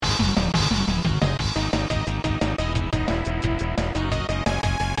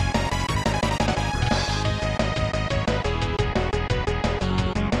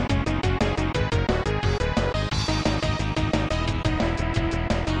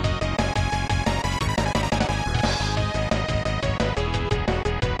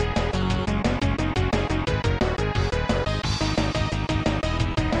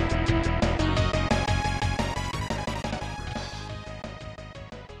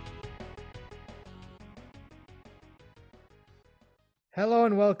Hello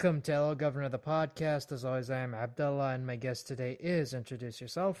and welcome to Hello Governor the podcast. As always, I am Abdullah, and my guest today is introduce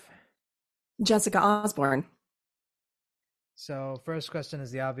yourself. Jessica Osborne. So, first question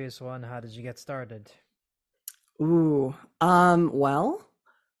is the obvious one: how did you get started? Ooh, well,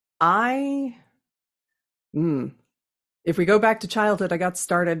 I, hmm, if we go back to childhood, I got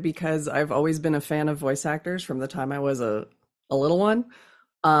started because I've always been a fan of voice actors from the time I was a little one.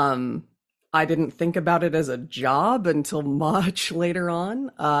 Um, I didn't think about it as a job until much later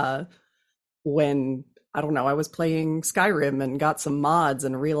on, when, I don't know, I was playing Skyrim and got some mods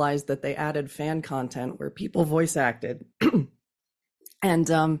and realized that they added fan content where people voice acted. And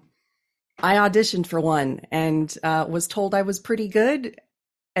I auditioned for one and was told I was pretty good.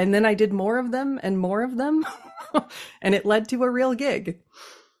 And then I did more of them and more of them. And it led to a real gig.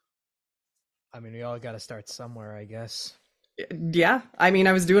 I mean, we all got to start somewhere, I guess. Yeah. I mean,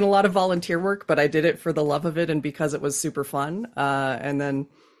 I was doing a lot of volunteer work, but I did it for the love of it and because it was super fun. And then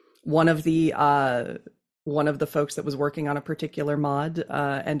one of the folks that was working on a particular mod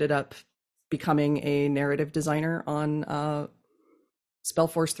ended up becoming a narrative designer on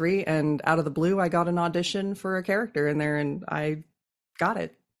Spellforce 3, and out of the blue I got an audition for a character in there and I got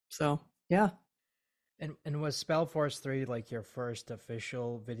it. So, yeah. And was Spellforce 3 like your first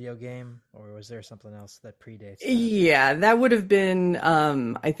official video game, or was there something else that predates that? Yeah, that would have been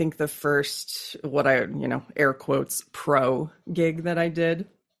I think the first what I, air quotes pro gig that I did,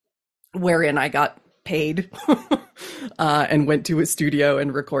 wherein I got paid and went to a studio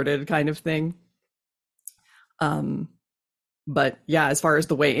and recorded kind of thing. But yeah, as far as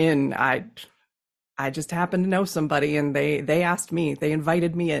the way in, I just happened to know somebody and they asked me, they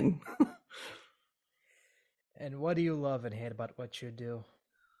invited me in. And what do you love and hate about what you do?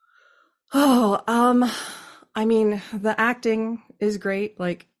 Oh, I mean, the acting is great.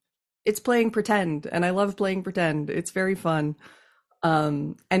 Like, it's playing pretend, and I love playing pretend. It's very fun.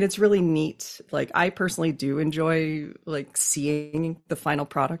 And it's really neat. Like, I personally do enjoy like seeing the final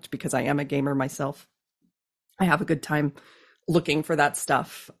product because I am a gamer myself. I have a good time looking for that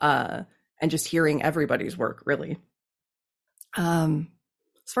stuff, and just hearing everybody's work, really. As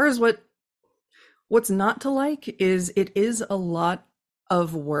far as what's not to like is it is a lot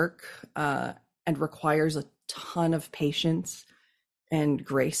of work, and requires a ton of patience and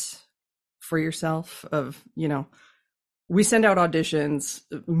grace for yourself. We send out auditions,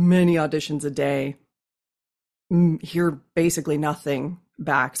 many auditions a day, hear basically nothing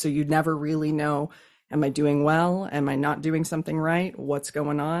back. So you never really know, am I doing well? Am I not doing something right? What's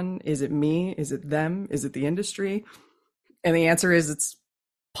going on? Is it me? Is it them? Is it the industry? And the answer is it's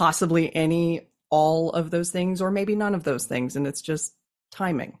possibly all of those things, or maybe none of those things. And it's just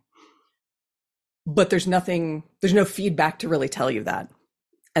timing. But there's no feedback to really tell you that.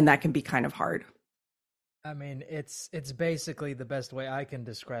 And that can be kind of hard. I mean, it's basically the best way I can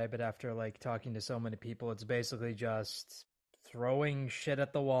describe it after like talking to so many people. It's basically just throwing shit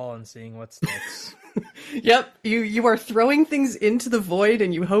at the wall and seeing what sticks. Yep, you are throwing things into the void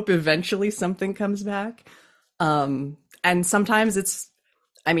and you hope eventually something comes back. And sometimes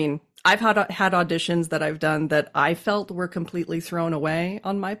I've had auditions that I've done that I felt were completely thrown away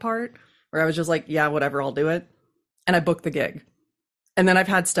on my part, where I was just like, yeah, whatever, I'll do it. And I booked the gig. And then I've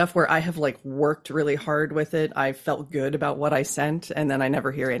had stuff where I have like worked really hard with it. I felt good about what I sent, and then I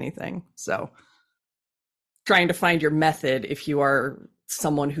never hear anything. So trying to find your method, if you are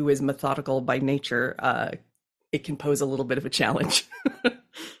someone who is methodical by nature, it can pose a little bit of a challenge.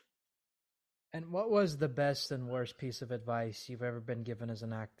 And what was the best and worst piece of advice you've ever been given as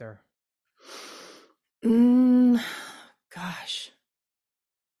an actor? Gosh.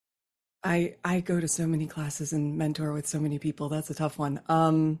 I go to so many classes and mentor with so many people. That's a tough one.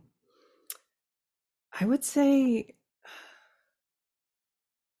 I would say,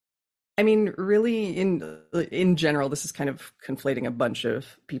 I mean, really in general, this is kind of conflating a bunch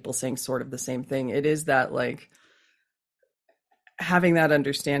of people saying sort of the same thing. It is that like having that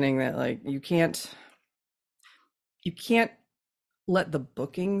understanding that like you can't let the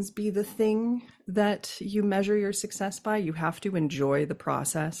bookings be the thing that you measure your success by. You have to enjoy the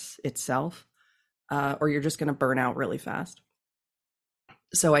process itself, or you're just going to burn out really fast.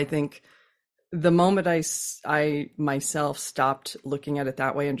 So I think the moment I myself stopped looking at it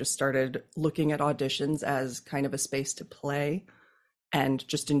that way and just started looking at auditions as kind of a space to play and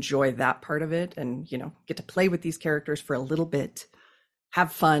just enjoy that part of it, and, get to play with these characters for a little bit,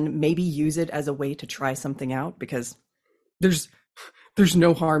 have fun, maybe use it as a way to try something out, because there's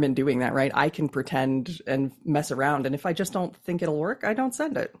no harm in doing that, right? I can pretend and mess around, and if I just don't think it'll work, I don't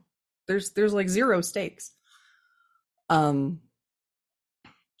send it. There's like zero stakes. As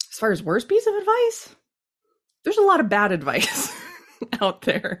far as worst piece of advice, there's a lot of bad advice. out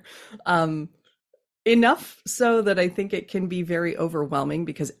there. Um, Enough so that I think it can be very overwhelming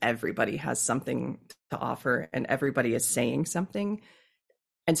because everybody has something to offer and everybody is saying something.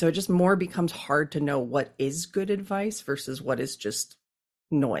 And so it just more becomes hard to know what is good advice versus what is just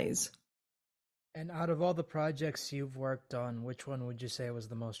noise. And out of all the projects you've worked on, which one would you say was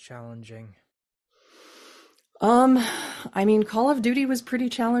the most challenging? Um, I mean, Call of Duty was pretty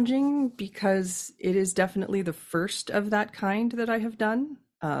challenging because it is definitely the first of that kind that I have done.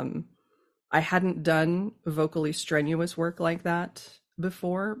 I hadn't done vocally strenuous work like that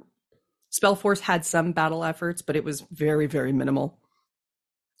before. Spellforce had some battle efforts, but it was very, very minimal.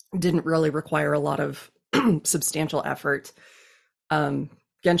 Didn't really require a lot of substantial effort.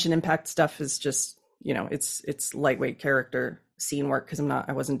 Genshin Impact stuff is just, it's lightweight character scene work because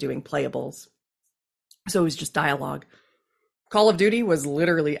I wasn't doing playables. So it was just dialogue. Call of Duty was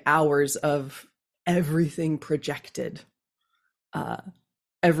literally hours of everything projected.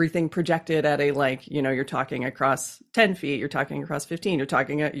 Everything projected at a, like, you're talking across 10 feet, you're talking across 15,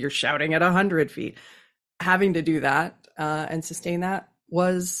 you're shouting at 100 feet. Having to do that and sustain that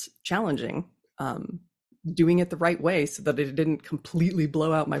was challenging. Doing it the right way so that it didn't completely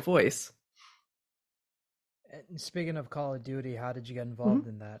blow out my voice. And speaking of Call of Duty, how did you get involved Mm-hmm.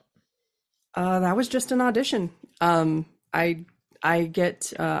 in that? That was just an audition. I'm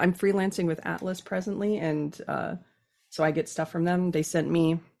freelancing with Atlas presently, and so I get stuff from them. They sent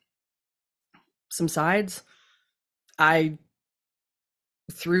me some sides. This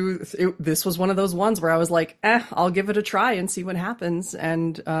was one of those ones where I was like, I'll give it a try and see what happens.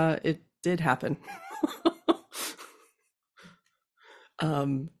 And it did happen.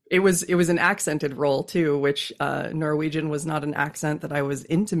 It was an accented role too, which Norwegian was not an accent that I was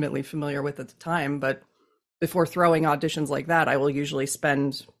intimately familiar with at the time. But before throwing auditions like that, I will usually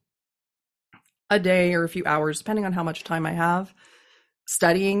spend a day or a few hours, depending on how much time I have,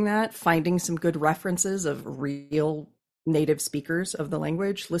 studying that, finding some good references of real native speakers of the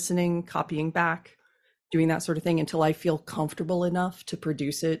language, listening, copying back, doing that sort of thing until I feel comfortable enough to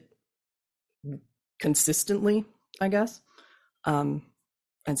produce it consistently, I guess.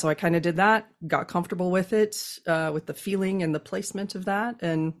 And so I kind of did that, got comfortable with it, with the feeling and the placement of that,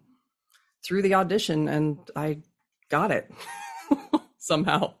 and through the audition, and I got it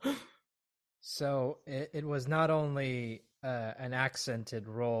somehow. So it was not only an accented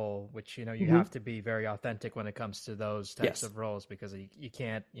role, which, you Mm-hmm. have to be very authentic when it comes to those types Yes. of roles, because you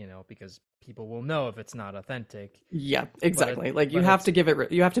can't, because people will know if it's not authentic. Yeah, exactly. Like you but have to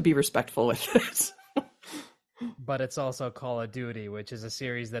you have to be respectful with it. But it's also Call of Duty, which is a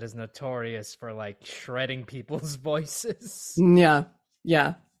series that is notorious for like shredding people's voices. Yeah.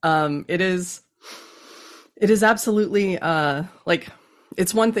 Yeah. It is absolutely like,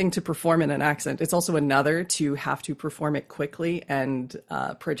 it's one thing to perform in an accent. It's also another to have to perform it quickly and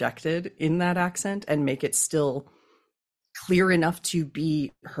projected in that accent and make it still clear enough to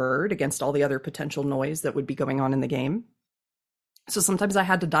be heard against all the other potential noise that would be going on in the game. So sometimes I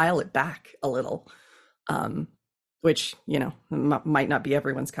had to dial it back a little, which, might not be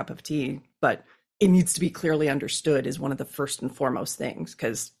everyone's cup of tea, but it needs to be clearly understood is one of the first and foremost things,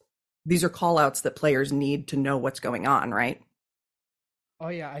 because these are call outs that players need to know what's going on, right? Oh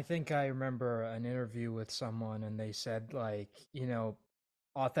yeah, I think I remember an interview with someone and they said, like,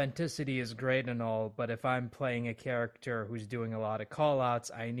 authenticity is great and all, but if I'm playing a character who's doing a lot of call outs,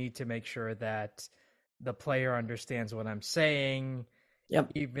 I need to make sure that the player understands what I'm saying,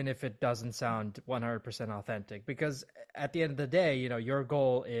 Yep. even if it doesn't sound 100% authentic. Because at the end of the day, your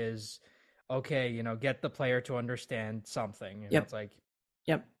goal is, okay, get the player to understand something. Yep. It's like,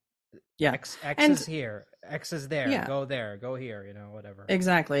 Yep. Yeah. X And is here, X is there, yeah, go here, whatever.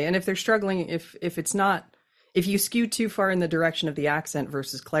 exactly. And if they're struggling, if it's not, if you skew too far in the direction of the accent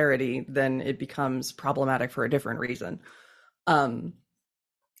versus clarity, then it becomes problematic for a different reason. And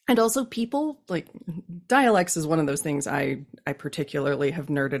also people, like, dialects is one of those things I particularly have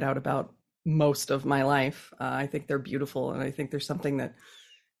nerded out about most of my life. I think they're beautiful, and I think there's something that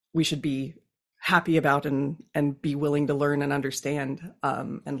we should be happy about and be willing to learn and understand,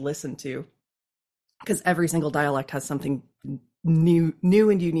 and listen to, because every single dialect has something new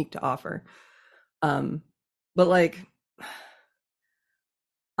and unique to offer. But like,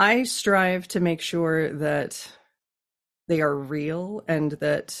 I strive to make sure that they are real and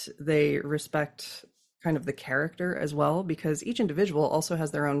that they respect kind of the character as well, because each individual also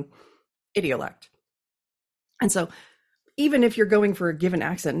has their own idiolect. And so even if you're going for a given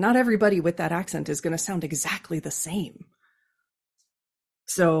accent, not everybody with that accent is going to sound exactly the same.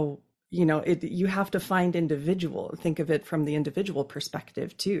 So, you have to find think of it from the individual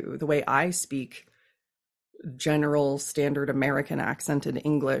perspective too. The way I speak general standard American accent in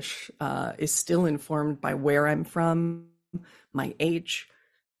English is still informed by where I'm from, my age,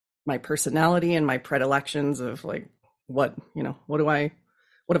 my personality, and my predilections of like what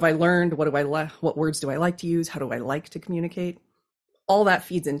have I learned, what words do I like to use, how do I like to communicate. All that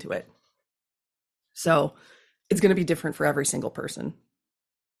feeds into it. So it's going to be different for every single person.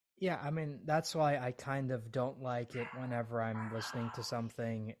 Yeah, I mean, that's why I kind of don't like it whenever I'm listening to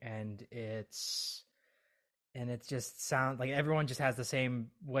something and it just sounds like everyone just has the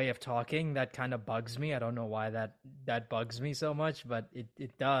same way of talking. That kind of bugs me. I don't know why that bugs me so much, but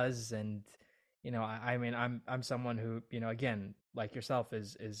it does. And I mean, I'm someone who, again, like yourself,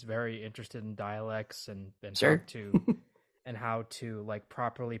 is very interested in dialects and Sure. how to like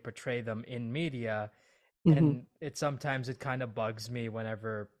properly portray them in media. Mm-hmm. And it kind of bugs me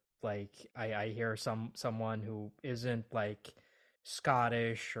whenever like I hear someone who isn't like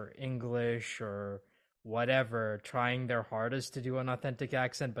Scottish or English or whatever trying their hardest to do an authentic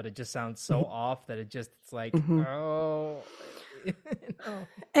accent, but it just sounds so off that it's like, Mm-hmm. oh, no.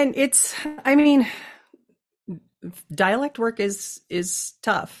 And I mean, dialect work is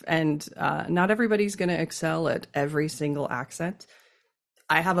tough, and not everybody's going to excel at every single accent.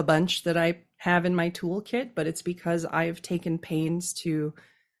 I have a bunch that I have in my toolkit, but it's because I've taken pains to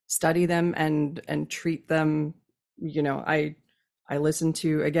study them and treat them. I listen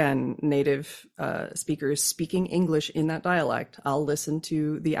to, again, native speakers speaking English in that dialect. I'll listen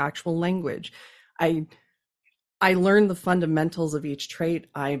to the actual language. I I learn the fundamentals of each trait.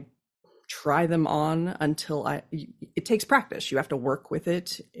 I try them on until it takes practice. You have to work with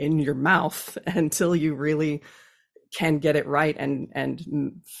it in your mouth until you really can get it right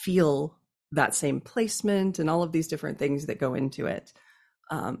and feel that same placement and all of these different things that go into it.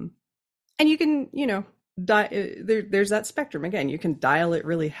 And you can, there's that spectrum. Again, you can dial it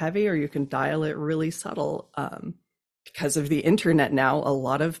really heavy or you can dial it really subtle. Because of the internet now, a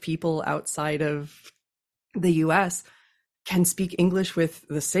lot of people outside of the US can speak English with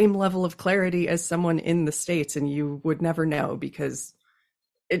the same level of clarity as someone in the States, and you would never know because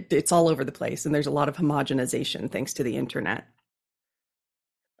it's all over the place, and there's a lot of homogenization thanks to the internet.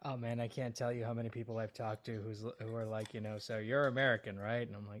 Oh man, I can't tell you how many people I've talked to who are like, so you're American, right?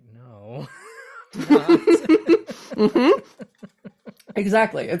 And I'm like, no, Mm-hmm.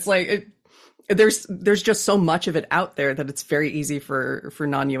 Exactly. It's like there's just so much of it out there that it's very easy for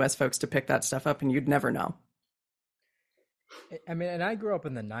non-US folks to pick that stuff up, and you'd never know. I mean, and I grew up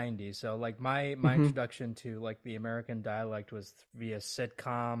in the '90s, so like my Mm-hmm. introduction to like the American dialect was via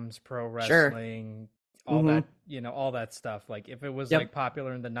sitcoms, pro Sure. wrestling, all Mm-hmm. that, all that stuff. Like if it was Yep. like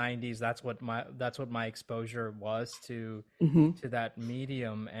popular in the '90s, that's what my exposure was Mm-hmm. to that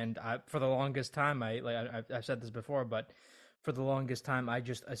medium. And for the longest time, I've said this before, but for the longest time, I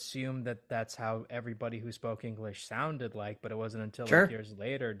just assumed that that's how everybody who spoke English sounded like. But it wasn't until like Sure. years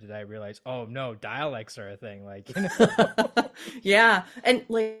later did I realize, oh no, dialects are a thing. Yeah, and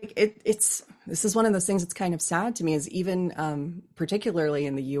like it's this is one of those things that's kind of sad to me is even particularly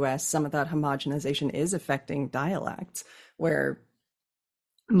in the US, some of that homogenization is affecting dialects where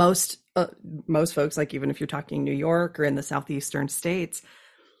most folks, like even if you're talking New York or in the southeastern states,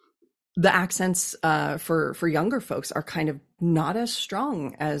 the accents for younger folks are kind of not as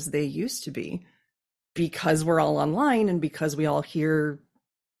strong as they used to be because we're all online and because we all hear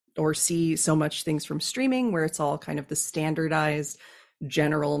or see so much things from streaming where it's all kind of the standardized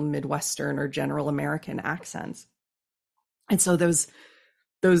general Midwestern or general American accents. And so those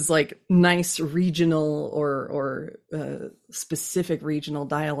like nice regional or specific regional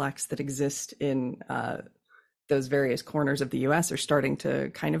dialects that exist in those various corners of the US are starting to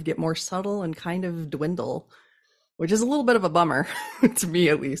kind of get more subtle and kind of dwindle, which is a little bit of a bummer to me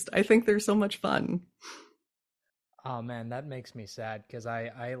at least. I think they're so much fun. Oh man, that makes me sad because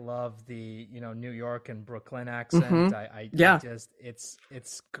I love the New York and Brooklyn Mm-hmm. accent. I Yeah. just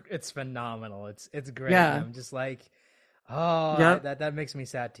it's phenomenal. It's great, and Yeah. I'm just like, oh, Yep. that makes me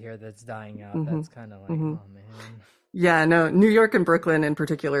sad to hear that it's dying out. Mm-hmm. That's kind of like, Mm-hmm. oh man. Yeah, no, New York and Brooklyn in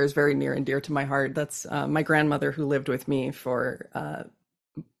particular is very near and dear to my heart. That's my grandmother who lived with me for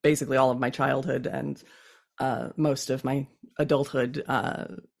basically all of my childhood and most of my adulthood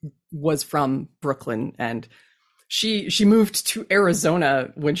was from Brooklyn, and she moved to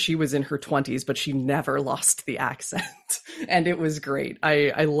Arizona when she was in her 20s, but she never lost the accent, and it was great.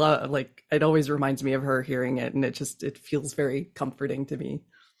 I love, like, it always reminds me of her hearing it, and it feels very comforting to me.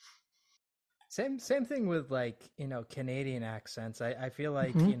 Same thing with like, Canadian accents. I feel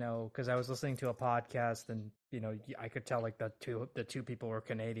like, Hmm. because I was listening to a podcast and I could tell like the two people were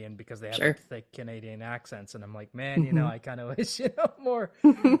Canadian because they had Sure. like thick Canadian accents, and I'm like, man, Hmm. I kind of wish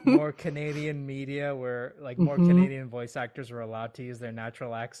more Canadian media where like more Hmm. Canadian voice actors were allowed to use their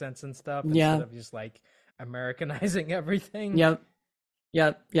natural accents and stuff instead Yeah. of just like Americanizing everything. Yep.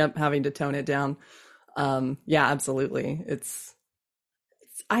 Yep. Yep. Having to tone it down. Yeah, absolutely.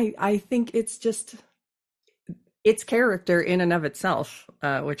 I think it's just its character in and of itself,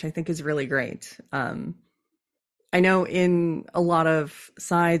 which I think is really great. I know in a lot of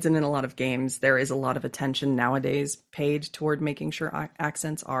sides and in a lot of games, there is a lot of attention nowadays paid toward making sure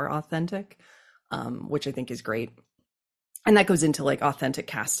accents are authentic, which I think is great. And that goes into like authentic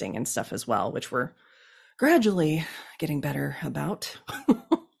casting and stuff as well, which we're gradually getting better about.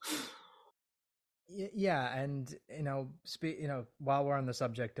 Yeah, and while we're on the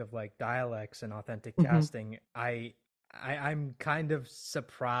subject of like dialects and authentic Hmm. casting, I'm kind of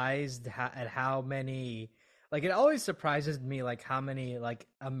surprised at how many, like, it always surprises me like how many like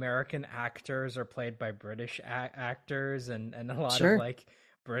American actors are played by British actors, and a lot of Sure. like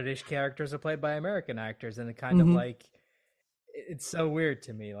British characters are played by American actors, and it kind of Hmm. like it's so weird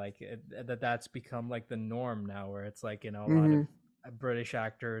to me like that's become like the norm now, where it's like a lot of Hmm. British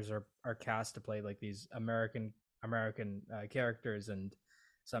actors are cast to play like these American characters, and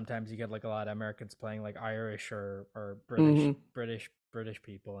sometimes you get like a lot of Americans playing like Irish or Hmm. British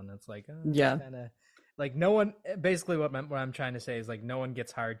people, and it's like, it's Yeah. kind of like no one, basically what I'm trying to say is like no one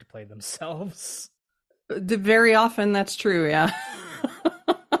gets hired to play themselves. Very often that's true. Yeah.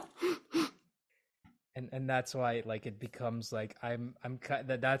 And that's why like it becomes like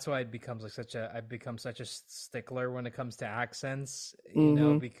that's why it becomes like I've become such a stickler when it comes to accents,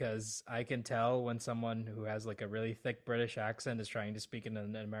 Hmm. because I can tell when someone who has like a really thick British accent is trying to speak in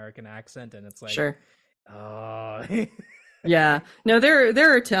an American accent, and it's like, Sure. oh. Yeah. No,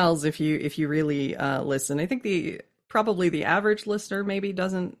 there are tells if you really listen. I think the probably the average listener maybe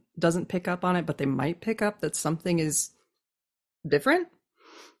doesn't pick up on it, but they might pick up that something is different.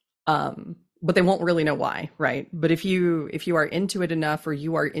 But they won't really know why, right? But if you are into it enough or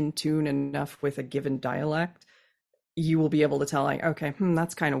you are in tune enough with a given dialect, you will be able to tell like, okay,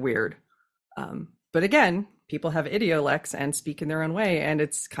 that's kind of weird. But again, people have idiolects and speak in their own way, and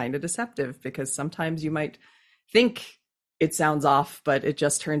it's kind of deceptive because sometimes you might think it sounds off, but it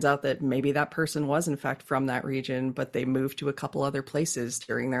just turns out that maybe that person was in fact from that region, but they moved to a couple other places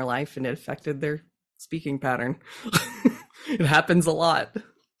during their life and it affected their speaking pattern. It happens a lot.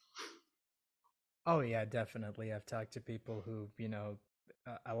 Oh yeah, definitely. I've talked to people who,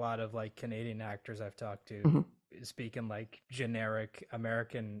 a lot of like Canadian actors I've talked to Mhm. speak in like generic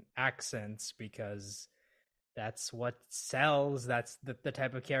American accents because that's what sells. That's the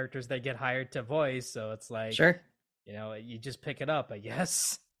type of characters they get hired to voice. So it's like, Sure. you just pick it up, I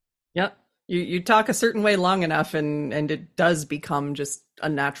guess. Yep. You talk a certain way long enough and it does become just a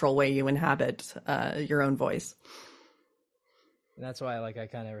natural way you inhabit your own voice. And that's why like I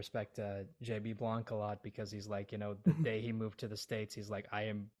kind of respect JB Blanc a lot, because he's like, the day he moved to the States, he's like, I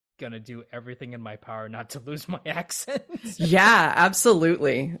am gonna do everything in my power not to lose my accent. Yeah,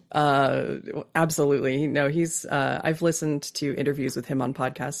 absolutely. Absolutely. No, he's I've listened to interviews with him on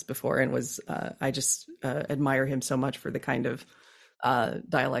podcasts before and was I just admire him so much for the kind of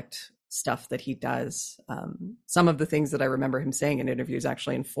dialect stuff that he does. Some of the things that I remember him saying in interviews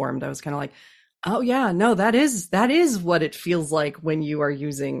actually informed. I was kind of like, oh yeah, no, that is what it feels like when you are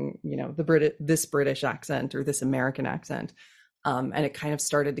using, this British accent or this American accent. And it kind of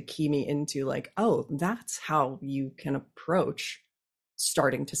started to key me into like, oh, that's how you can approach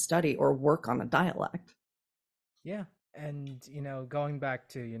starting to study or work on a dialect. Yeah, and going back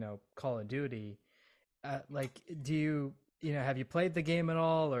to Call of Duty, like, do have you played the game at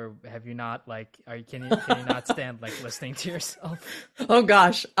all, or have you not? Like, can you not stand like listening to yourself? Oh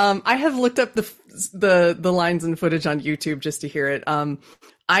gosh, I have looked up the lines and footage on YouTube just to hear it.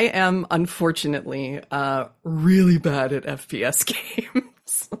 I am unfortunately really bad at FPS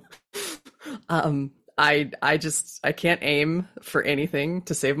games. I can't aim for anything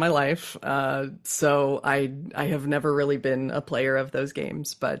to save my life. So I have never really been a player of those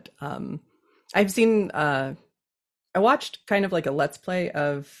games, but I've seen I watched kind of like a let's play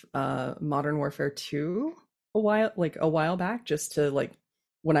of Modern Warfare 2 a while back, just to like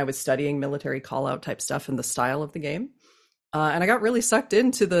when I was studying military call out type stuff and the style of the game. And I got really sucked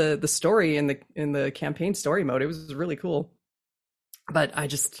into the story in the campaign story mode. It was really cool. But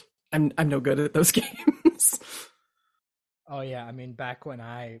I'm no good at those games. Oh yeah, I mean, back when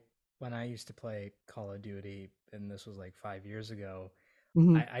I used to play Call of Duty, and this was like 5 years ago.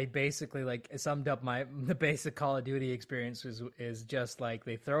 Mhm. I basically like summed up my the basic Call of Duty experience is just like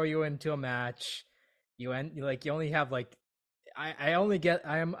they throw you into a match, you only have like I only get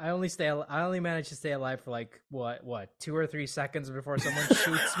I only stay I only manage to stay alive for like what 2 or 3 seconds before someone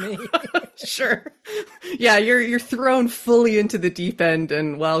shoots me. Sure. Yeah, you're thrown fully into the deep end,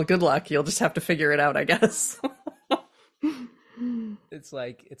 and well, good luck. You'll just have to figure it out, I guess. It's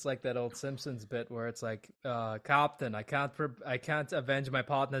like that old Simpsons bit where it's like, Captain, I can't avenge my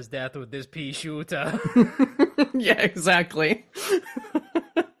partner's death with this pea shooter. Yeah, exactly.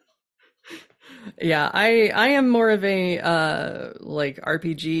 Yeah, I am more of a like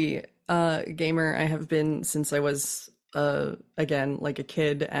RPG gamer. I have been since I was again like a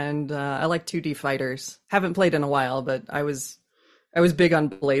kid, and I like 2D fighters. Haven't played in a while, but I was big on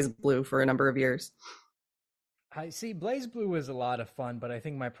Blaze Blue for a number of years. I see. Blaze Blue is a lot of fun, but I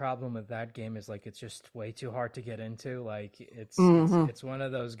think my problem with that game is like it's just way too hard to get into. Like Hmm. it's one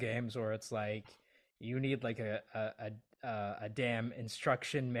of those games where it's like you need like a damn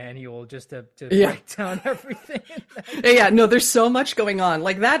instruction manual just to Yeah. break down everything in that Yeah, game. no, there's so much going on.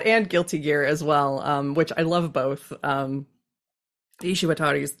 Like that and Guilty Gear as well, which I love both. Ishi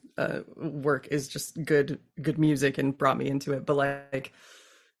Watari's work is just good music and brought me into it. But like,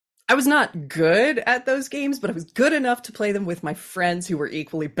 I was not good at those games, but I was good enough to play them with my friends who were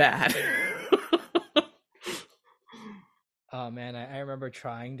equally bad. Oh man, I remember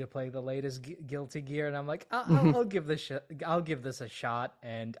trying to play the latest Guilty Gear, and I'm like, Hmm. I'll give I'll give this a shot,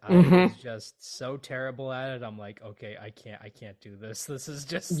 and I Hmm. was just so terrible at it. I'm like, okay, I can't do this. This is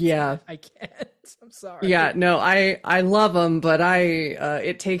just, Yeah, I can't. I'm yeah, sorry. no, I love them, but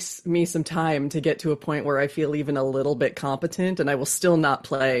it takes me some time to get to a point where I feel even a little bit competent, and I will still not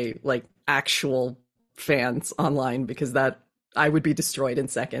play like actual fans online because that I would be destroyed in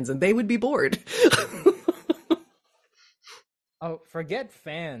seconds, and they would be bored. Oh, forget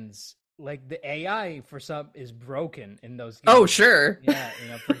fans. Like the AI for some is broken in those Oh, games. sure.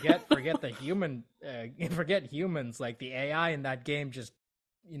 Yeah, forget the human, forget humans. Like the AI in that game just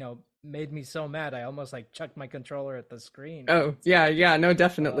made me so mad. I almost like chucked my controller at the screen. Oh, yeah, yeah, no,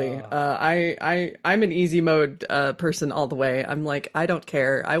 definitely. Uh, I'm an easy mode person all the way. I'm like, I don't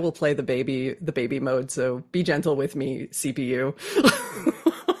care. I will play the baby mode. So be gentle with me, CPU.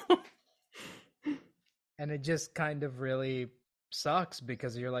 and it just kind of really sucks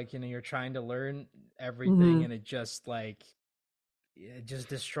because you're like, you're trying to learn everything, Hmm. and it just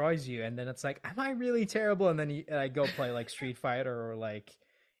destroys you. And then it's like, am I really terrible? And then I go play like Street Fighter or like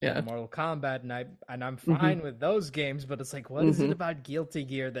Yeah. Mortal Kombat, and I'm Hmm. fine with those games. But it's like, what is it Hmm. about Guilty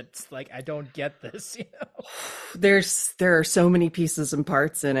Gear that's like I don't get this? There are so many pieces and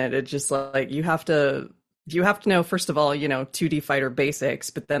parts in it. It's just like you have to know first of all, 2D fighter basics,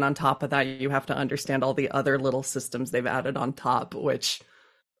 but then on top of that, you have to understand all the other little systems they've added on top, which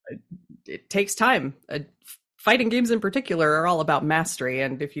it takes time. Fighting games in particular are all about mastery,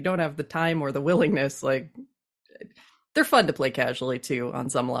 and if you don't have the time or the willingness, like they're fun to play casually too on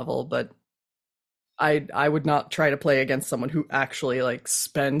some level, but I would not try to play against someone who actually like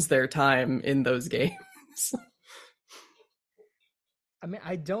spends their time in those games. I mean,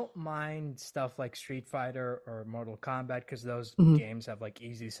 I don't mind stuff like Street Fighter or Mortal Kombat because those Mhm. games have like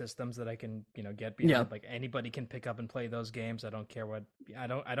easy systems that I can, get Yeah. behind. Like anybody can pick up and play those games. I don't care what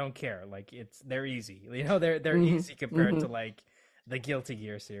I don't care. Like they're easy. They're Hmm. easy compared Hmm. to like the Guilty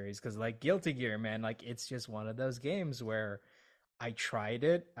Gear series because like Guilty Gear, man, like it's just one of those games where I tried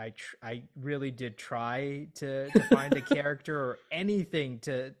it. I really did try to find a character or anything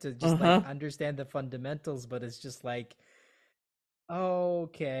to just like Uh-huh. understand the fundamentals, but it's just like,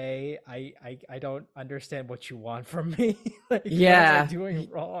 okay, I don't understand what you want from me. Like, what am I Yeah. doing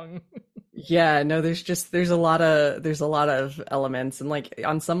wrong? Yeah, no, there's a lot of elements, and like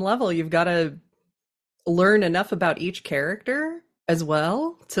on some level you've got to learn enough about each character as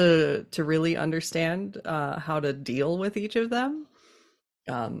well to really understand how to deal with each of them.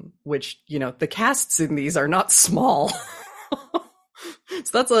 Which, the casts in these are not small.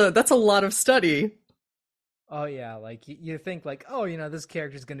 So that's a lot of study. Oh yeah, like you think like, oh, this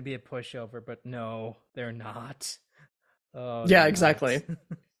character's going to be a pushover, but no, they're not. Oh, Yeah, they're not. exactly.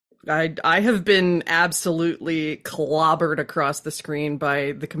 I have been absolutely clobbered across the screen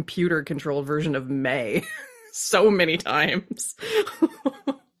by the computer controlled version of May so many times.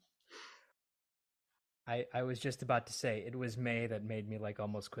 I was just about to say it was May that made me like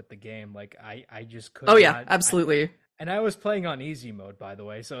almost quit the game. Like I just Oh could yeah, not. absolutely. And I was playing on easy mode, by the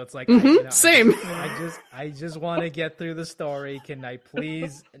way, so it's like Same. I just want to get through the story. Can I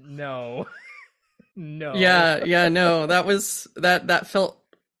please? No, no. Yeah, yeah, no, that felt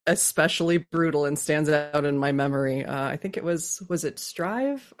especially brutal and stands out in my memory. I think it was it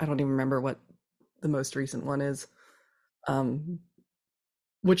Strive? I don't even remember what the most recent one is. Um,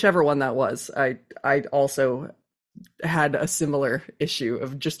 Whichever one that was, I also had a similar issue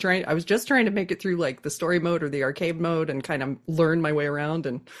of I was just trying to make it through like the story mode or the arcade mode and kind of learn my way around.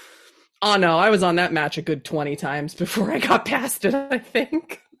 And oh no, I was on that match a good 20 times before I got past it, I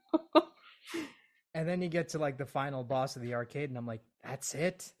think. And then you get to like the final boss of the arcade, and I'm like, that's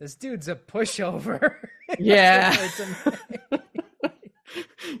it? This dude's a pushover. Yeah.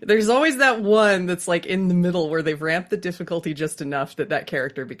 There's always that one that's like in the middle where they've ramped the difficulty just enough that that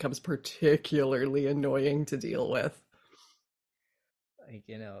character becomes particularly annoying to deal with. Like,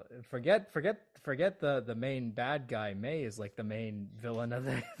 you know, forget the main bad guy. May is like the main villain of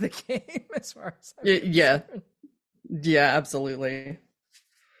the game as far as yeah. Yeah, absolutely.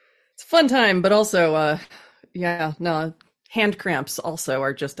 It's a fun time, but also yeah, no, hand cramps also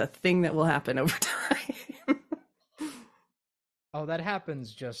are just a thing that will happen over time. Oh, that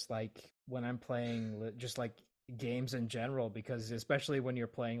happens just like when I'm playing just like games in general, because especially when you're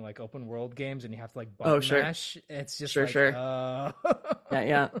playing like open world games and you have to like button mash, it's just sure.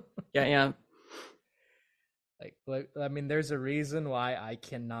 Yeah. Like, I mean, there's a reason why I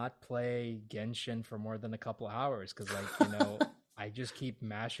cannot play Genshin for more than a couple hours, because like, you know, I just keep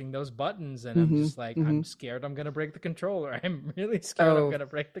mashing those buttons, and I'm just like, I'm scared I'm gonna break the controller. I'm really scared I'm gonna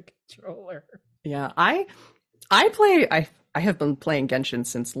break the controller. Yeah, I have been playing Genshin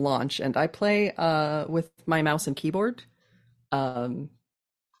since launch, and I play with my mouse and keyboard, and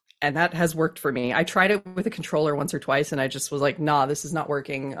that has worked for me. I tried it with a controller once or twice, and I just was like, nah, this is not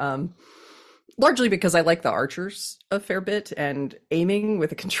working. Largely because I like the archers a fair bit, and aiming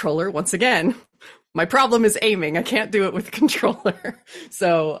with a controller, once again, my problem is aiming. I can't do it with a controller.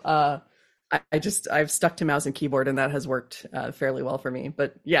 So I've stuck to mouse and keyboard, and that has worked fairly well for me.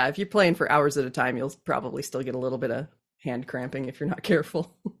 But yeah, if you're playing for hours at a time, you'll probably still get a little bit of hand cramping if you're not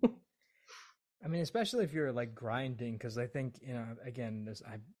careful. I mean, especially if you're like grinding, because I think, you know, again,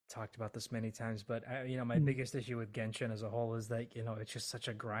 I've talked about this many times, but you know, my biggest issue with Genshin as a whole is that, you know, it's just such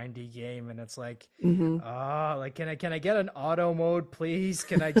a grindy game, and it's like, like, can I get an auto mode, please?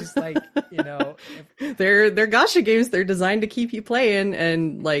 Can I just like, you know, they're gacha games. They're designed to keep you playing,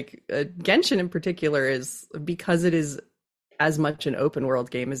 and like Genshin in particular is, because it is as much an open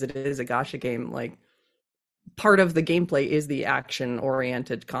world game as it is a gacha game. Like, part of the gameplay is the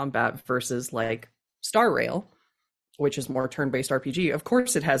action-oriented combat versus like Star Rail, which is more turn-based RPG. Of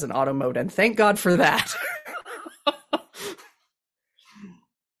course it has an auto mode, and thank God for that.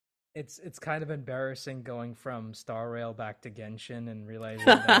 It's kind of embarrassing going from Star Rail back to Genshin and realizing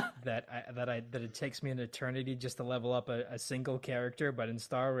that it takes me an eternity just to level up a single character, but in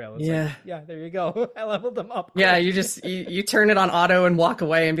Star Rail it's like, yeah, there you go. I leveled them up. Yeah, you just you turn it on auto and walk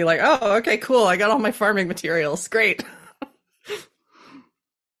away and be like, oh, okay, cool, I got all my farming materials. Great.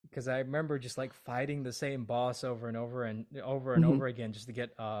 Because I remember just like fighting the same boss over and over again just to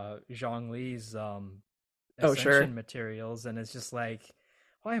get Zhongli's ascension materials, and it's just like,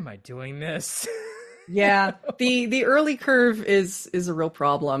 why am I doing this? Yeah, the early curve is a real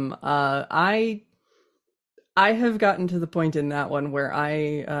problem. I have gotten to the point in that one where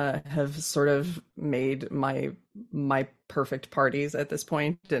I have sort of made my perfect parties at this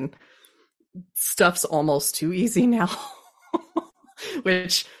point, and stuff's almost too easy now.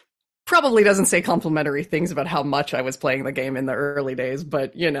 Which probably doesn't say complimentary things about how much I was playing the game in the early days,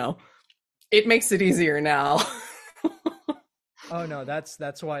 but you know, it makes it easier now. Oh no, that's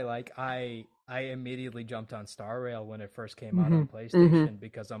why like I immediately jumped on Star Rail when it first came out on PlayStation,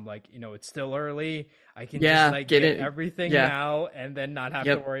 because I'm like, you know, it's still early. I can just like get everything now and then not have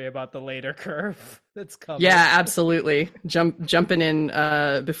to worry about the later curve that's coming. Yeah, absolutely. Jumping in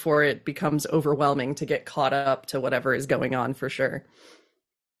before it becomes overwhelming to get caught up to whatever is going on, for sure.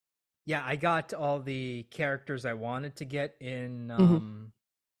 Yeah, I got all the characters I wanted to get in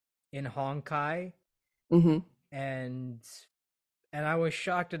Honkai. And I was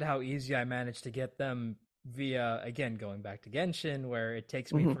shocked at how easy I managed to get them via, again, going back to Genshin, where it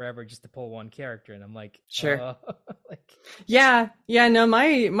takes me forever just to pull one character, and I'm like, sure. Yeah, no,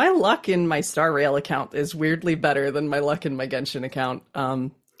 my luck in my Star Rail account is weirdly better than my luck in my Genshin account.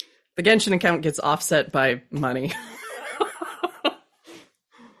 The Genshin account gets offset by money.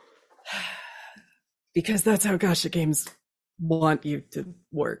 Because that's how gacha games want you to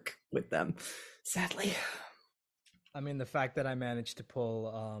work with them, sadly. I mean, the fact that I managed to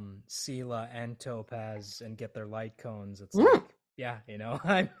pull Sela and Topaz and get their light cones, it's like, yeah, you know,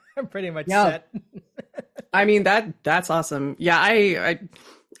 I'm pretty much set. I mean, that's awesome. Yeah,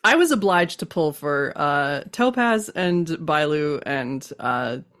 I was obliged to pull for Topaz and Bailu and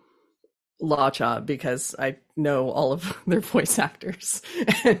Lacha because I know all of their voice actors.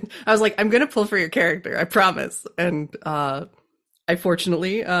 And I was like, I'm gonna pull for your character, I promise. And I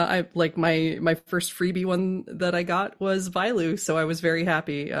fortunately, I like my first freebie one that I got was Bailu, so I was very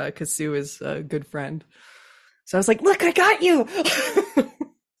happy because Sue is a good friend. So I was like, look, I got you.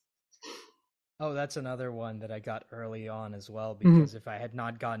 Oh, that's another one that I got early on as well, because if I had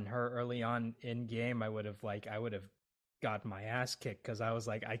not gotten her early on in game, I would have got my ass kicked, because I was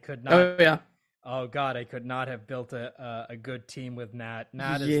like, I could not. Oh yeah. Oh God, I could not have built a good team with Nat.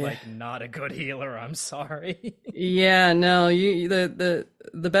 Nat is Yeah. like not a good healer. I'm sorry. Yeah, no, the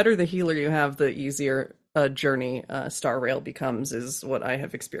better the healer you have, the easier a journey Star Rail becomes, is what I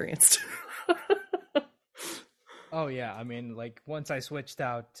have experienced. Oh yeah, I mean, like once I switched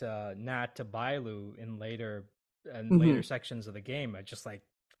out Nat to Bailu in later sections of the game, I just like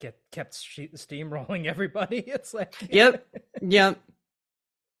kept steamrolling everybody. It's like Yep.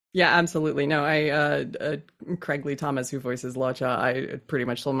 Yeah, absolutely. No, Craig Lee Thomas, who voices Lacha, I pretty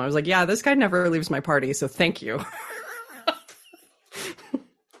much told him, I was like, yeah, this guy never leaves my party, so thank you.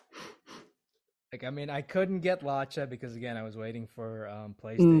 Like, I mean, I couldn't get Lacha because again, I was waiting for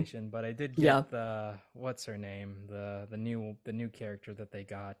PlayStation, but I did get the what's her name, the new character that they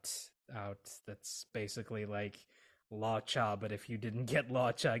got out. That's basically like Lacha, but if you didn't get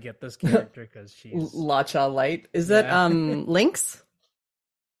Lacha, get this character because she's Lacha Light. Is that Lynx?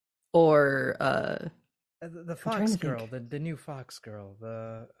 Or the Fox girl, the new Fox girl.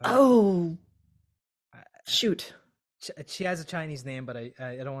 Shoot. She has a Chinese name, but I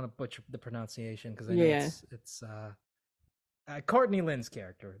don't want to butcher the pronunciation because I know it's Courtney Lynn's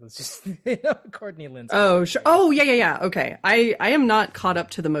character. Let's just Courtney Lynn's. Oh, sure. Oh, yeah. Okay, I am not caught up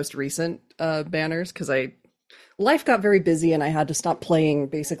to the most recent banners because life got very busy and I had to stop playing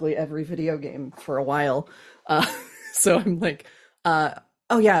basically every video game for a while. So I'm like,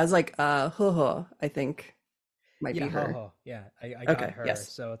 oh yeah, I was like, Ho, I think might be her. Ho. Yeah, I got her.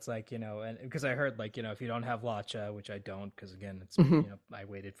 Yes. So it's like, and because I heard like, if you don't have Lacha, which I don't, because again, it's I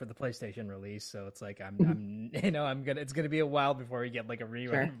waited for the PlayStation release, so it's like it's gonna be a while before we get like a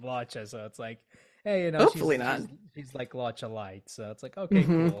rerun of Lacha. So it's like, hey, hopefully not. She's like Lacha Light, so it's like, okay,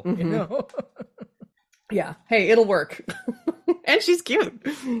 cool, Yeah. Hey, it'll work. And she's cute.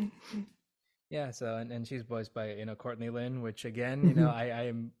 Yeah, so and she's voiced by Courtney Lynn, which again, I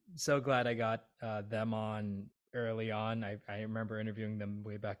am so glad I got them on early on. I remember interviewing them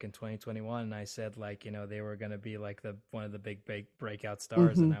way back in 2021, and I said like they were going to be like one of the big breakout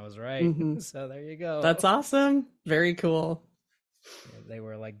stars, and I was right. So there you go. That's awesome. Very cool. Yeah, they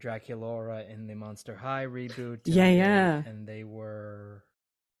were like Draculaura in the Monster High reboot. And they were.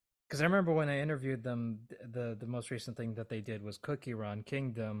 Because I remember when I interviewed them, the most recent thing that they did was Cookie Run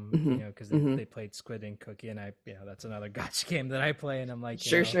Kingdom, because they played Squid and Cookie, and that's another gotcha game that I play, and I'm like,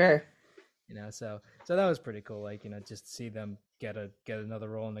 sure, so that was pretty cool, like just to see them get another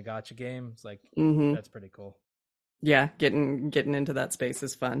role in the gotcha game. It's like that's pretty cool. Yeah, getting into that space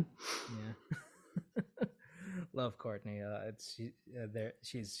is fun. Yeah, love Courtney.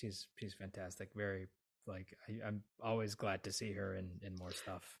 She's fantastic. Very like I'm always glad to see her in more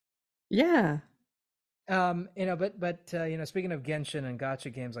stuff. Yeah. But speaking of Genshin and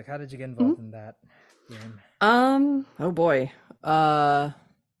gacha games, like how did you get involved in that game? Oh boy.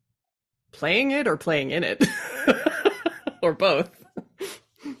 Playing it or playing in it? Or both?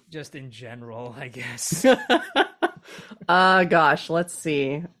 Just in general, I guess. Gosh, let's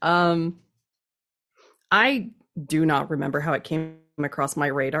see. I do not remember how it came across my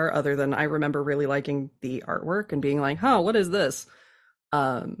radar, other than I remember really liking the artwork and being like, what is this?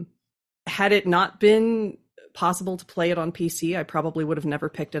 Had it not been possible to play it on PC, I probably would have never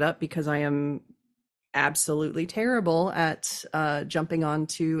picked it up because I am absolutely terrible at jumping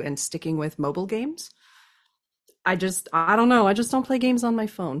onto and sticking with mobile games. I don't know. I just don't play games on my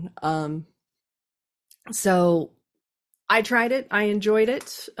phone. So I tried it. I enjoyed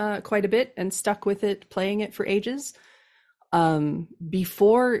it quite a bit and stuck with it, playing it for ages.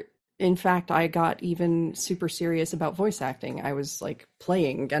 Before, in fact, I got even super serious about voice acting, I was like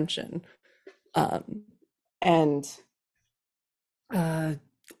playing Genshin. And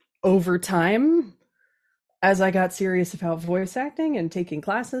over time, as I got serious about voice acting and taking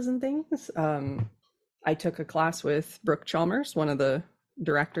classes and things, I took a class with Brooke Chalmers, one of the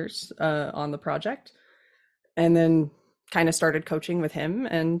directors on the project, and then kind of started coaching with him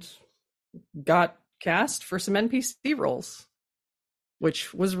and got cast for some NPC roles,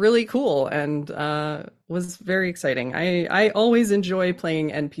 which was really cool and was very exciting. I always enjoy playing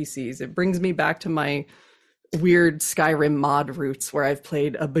NPCs. It brings me back to my weird Skyrim mod routes where I've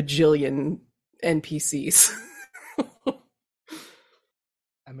played a bajillion NPCs.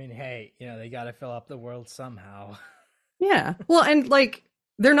 I mean, hey, they got to fill up the world somehow. Yeah. Well, and like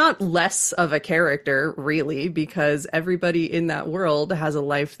they're not less of a character really because everybody in that world has a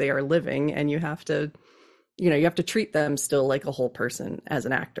life they are living and you have to treat them still like a whole person as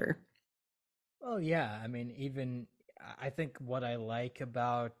an actor. Well, yeah. I mean, even I think what I like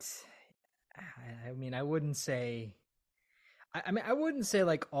about, I mean, I wouldn't say I mean, I wouldn't say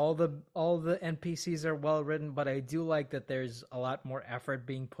like all the NPCs are well written, but I do like that there's a lot more effort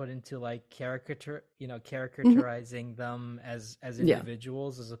being put into like Mhm. caricaturizing them as Yeah.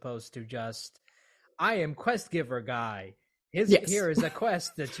 individuals as opposed to just I am quest giver guy. Yes. Here is a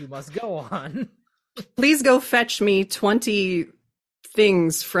quest that you must go on. Please go fetch me 20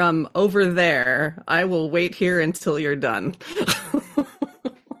 things from over there. I will wait here until you're done.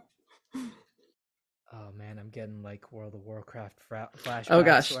 Oh man, I'm getting like World of Warcraft Oh flashbacks where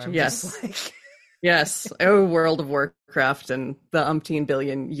gosh, I'm just yes. like Yes. Oh, World of Warcraft and the umpteen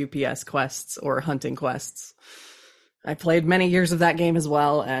billion UPS quests or hunting quests. I played many years of that game as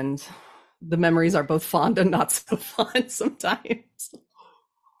well, and the memories are both fond and not so fond sometimes.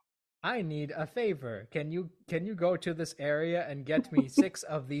 I need a favor. Can you go to this area and get me 6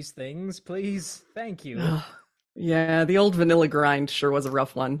 of these things, please? Thank you. Yeah, the old vanilla grind sure was a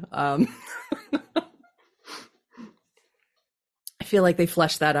rough one. I feel like they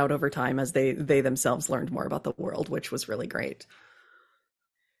fleshed that out over time as they themselves learned more about the world, which was really great.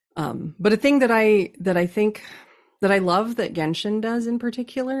 But a thing that I think that I love that Genshin does in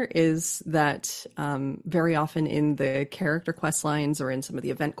particular is that very often in the character quest lines or in some of the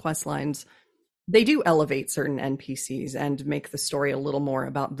event quest lines, they do elevate certain NPCs and make the story a little more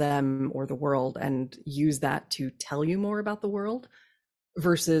about them or the world and use that to tell you more about the world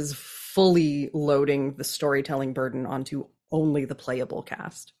versus fully loading the storytelling burden onto only the playable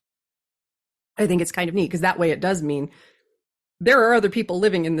cast. I think it's kind of neat because that way it does mean there are other people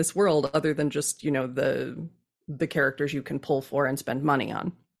living in this world other than just, the characters you can pull for and spend money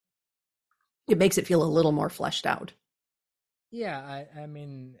on. It makes it feel a little more fleshed out. Yeah, I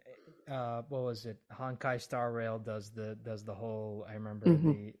mean, what was it? Honkai Star Rail does the whole. I remember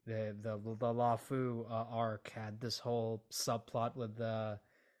Mm-hmm. the La Fu arc had this whole subplot with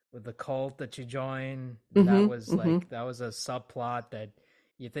the cult that you join. That Mm-hmm. was Mm-hmm. like that was a subplot that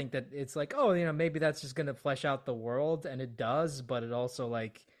you think that it's like, oh, maybe that's just gonna flesh out the world, and it does, but it also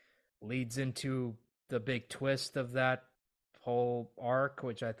like leads into the big twist of that whole arc,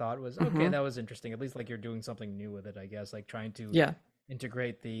 which I thought was okay. Mm-hmm. That was interesting. At least like you're doing something new with it, I guess. Like trying to Yeah.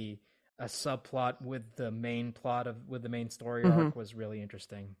 integrate the a subplot with the main story Mm-hmm. arc was really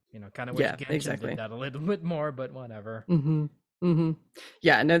interesting. Kind of wish Yeah, Genshin did exactly. that a little bit more, but whatever. Mm-hmm. Mm-hmm.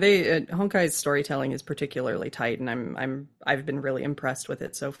 Yeah, no, Honkai's storytelling is particularly tight, and I've been really impressed with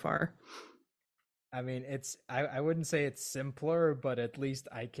it so far. I mean, I wouldn't say it's simpler, but at least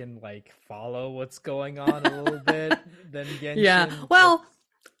I can like follow what's going on a little bit than Yeah. Genshin. Well,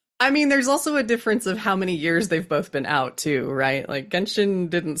 I mean, there's also a difference of how many years they've both been out too, right? Like Genshin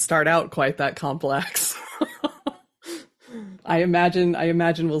didn't start out quite that complex. I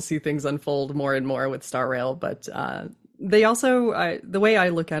imagine we'll see things unfold more and more with Star Rail, but they also the way I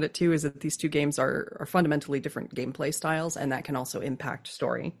look at it too is that these two games are fundamentally different gameplay styles, and that can also impact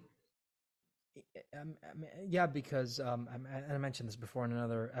story. Yeah, because I mentioned this before in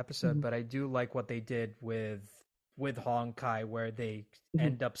another episode, Mm-hmm. but I do like what they did with Honkai, where they Mm-hmm.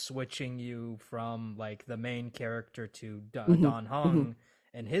 end up switching you from like the main character to Mm-hmm. Don Mm-hmm. Hung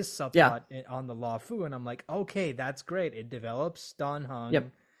and his Yeah. subplot on the Law Fu, and I'm like, okay, that's great. It develops Don Yep.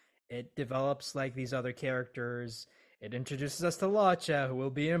 Hung, it develops like these other characters. It introduces us to Lacha, who will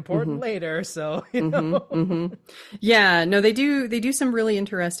be important Mm-hmm. later. So Mm-hmm. Mm-hmm. Yeah, no, they do some really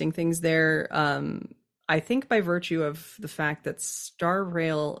interesting things there. I think by virtue of the fact that Star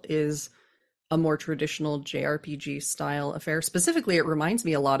Rail is a more traditional JRPG style affair. Specifically, it reminds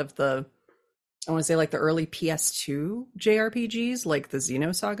me a lot of I want to say like the early PS2 JRPGs, like the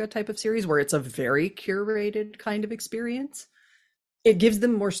Xenosaga type of series, where it's a very curated kind of experience. It gives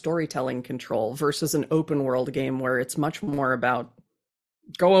them more storytelling control versus an open world game where it's much more about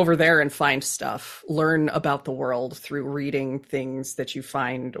go over there and find stuff, learn about the world through reading things that you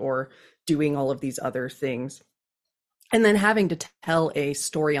find or doing all of these other things, and then having to tell a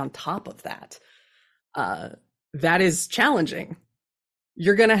story on top of that. Uh, that is challenging.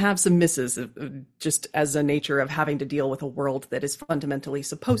 You're going to have some misses just as a nature of having to deal with a world that is fundamentally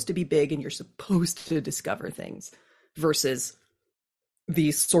supposed to be big and you're supposed to discover things versus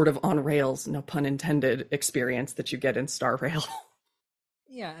the sort of on rails, no pun intended, experience that you get in Star Rail.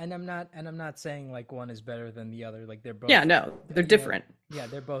 Yeah, and I'm not saying like one is better than the other. Like they're Yeah, both, no, they're you know, different. yeah,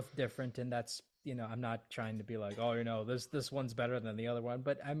 they're both different, and that's, I'm not trying to be like, oh, this one's better than the other one.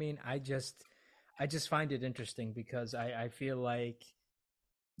 But I mean, I just find it interesting because I feel like,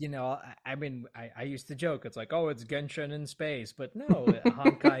 I mean, I used to joke, it's like, oh, it's Genshin in space, but no,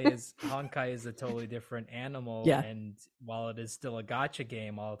 Honkai is a totally different animal, Yeah. and while it is still a gotcha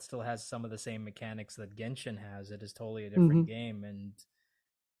game, while it still has some of the same mechanics that Genshin has, it is totally a Hmm. different game, and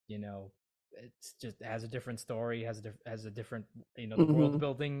you know it's just has a different story, has a different, the world Hmm.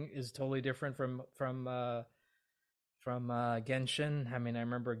 building is totally different from Genshin. I mean, I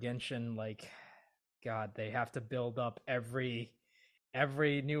remember Genshin, like, god, they have to build up every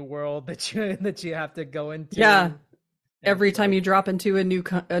new world that you have to go Yeah. into, and Every it's time like, you drop into a new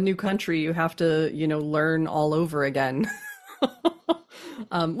country, you have to, learn all over again.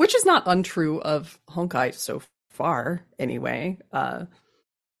 Which is not untrue of Honkai so far, anyway.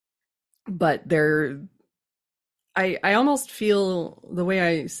 But I almost feel the way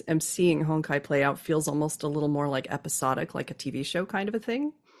I am seeing Honkai play out feels almost a little more like episodic, like a TV show kind of a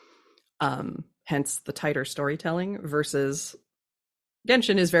thing. Hence the tighter storytelling versus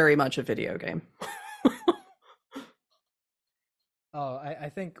Genshin is very much a video game. oh, I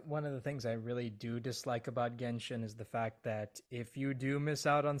think one of the things I really do dislike about Genshin is the fact that if you do miss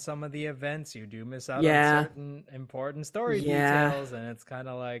out on some of the events, you do miss out on Yeah, certain important story yeah, details, and it's kind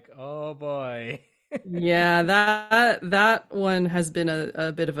of like, oh boy. yeah. That one has been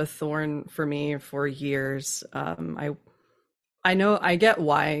a bit of a thorn for me for years. I know I get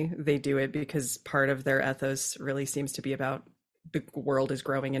why they do it because part of their ethos really seems to be about the world is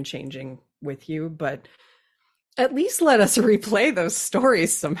growing and changing with you, but at least let us replay those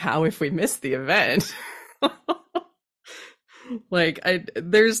stories somehow if we miss the event. Like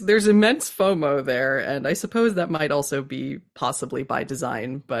there's immense FOMO there, and I suppose that might also be possibly by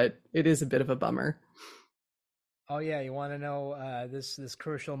design, but it is a bit of a bummer. Oh yeah, you want to know this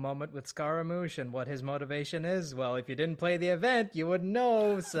crucial moment with Scaramouche and what his motivation is? Well, if you didn't play the event, you wouldn't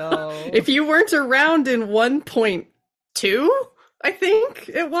know. So If you weren't around in 1.2, I think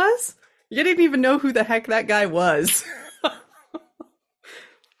it was, you didn't even know who the heck that guy was.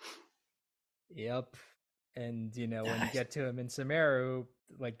 yep. And when you get to him in Sumeru,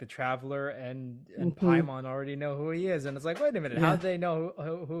 like the Traveler and Hmm. Paimon already know who he is, and it's like, wait a minute, how Yeah. do they know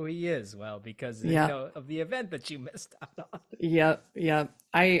who he is? Well, because Yeah. of the event that you missed out on. Yeah, yeah.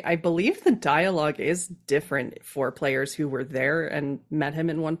 I believe the dialogue is different for players who were there and met him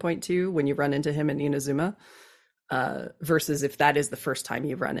in 1.2 when you run into him in Inazuma, versus if that is the first time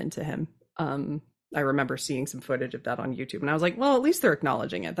you run into him. I remember seeing some footage of that on YouTube, and I was like, well, at least they're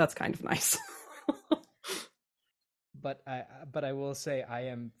acknowledging it. That's kind of nice. But I will say I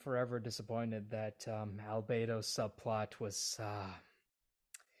am forever disappointed that Albedo's subplot was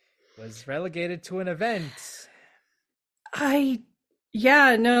relegated to an event. I,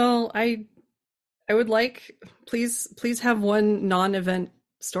 yeah, no, I would like, please have one non-event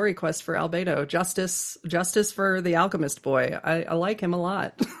story quest for Albedo. Justice for the alchemist boy. I like him a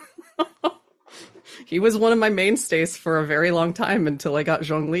lot. He was one of my mainstays for a very long time until I got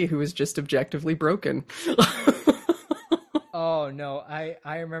Zhongli, who was just objectively broken. Oh no,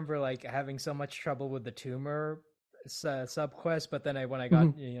 I remember like having so much trouble with the tumor sub quest, but then when I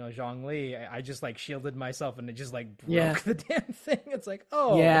got Zhongli, I just like shielded myself and it just like Yeah. broke the damn thing. It's like,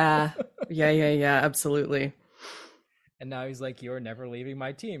 oh. Yeah. Yeah, absolutely. And now he's like, "You're never leaving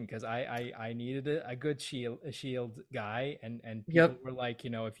my team," because I needed a good shield guy, and people Yep. were like,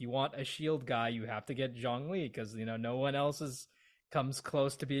 if you want a shield guy, you have to get Zhongli because no one else comes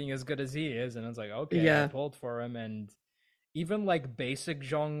close to being as good as he is. And I was like, okay, I Yeah. pulled for him, and even like basic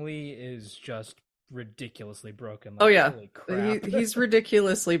Zhongli is just ridiculously broken. Oh Like, yeah. holy crap! He's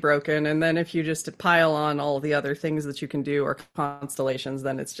ridiculously broken, and then if you just pile on all the other things that you can do or constellations,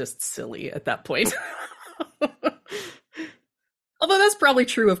 then it's just silly at that point. Although that's probably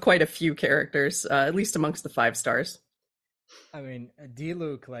true of quite a few characters, at least amongst the 5 stars. I mean,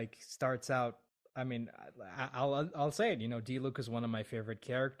 D-Luke like starts out. I mean, I'll say it. D-Luke is one of my favorite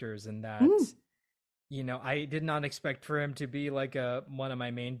characters in that. Mm, I did not expect for him to be like one of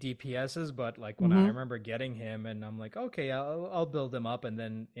my main DPSs, but like when I hmm. remember getting him, and I'm like, okay, I'll build him up, and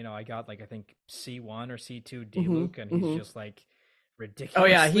then I got like I think C1 or C2 Hmm. D-Luke, and he's Hmm. just like Oh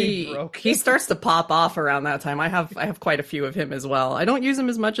yeah, ridiculously he broken. starts to pop off around that time. I have quite a few of him as well. I don't use him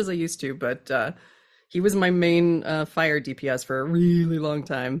as much as I used to, but he was my main fire DPS for a really long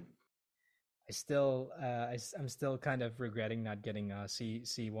time. I'm still kind of regretting not getting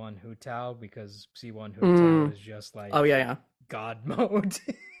C1 Hu Tao, because C1 Hu Tao Mm. is just Oh like yeah, yeah. God mode.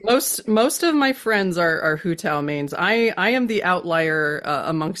 Most of my friends are Hu Tao mains. I am the outlier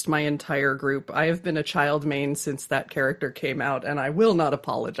amongst my entire group. I have been a child main since that character came out, and I will not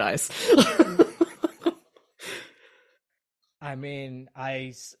apologize. I mean,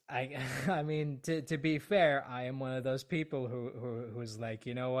 I mean, to be fair, I am one of those people who's like,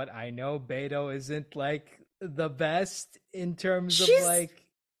 you know what? I know Beto isn't like the best in terms of she's like,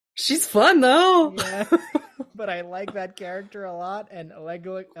 she's fun though. yeah, but I like that character a lot, and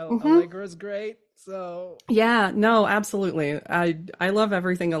Hmm. Allegra's great. So Yeah, no, absolutely. I love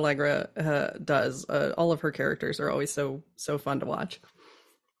everything Allegra does. All of her characters are always so fun to watch.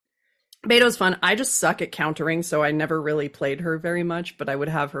 Beto's fun. I just suck at countering, so I never really played her very much, but I would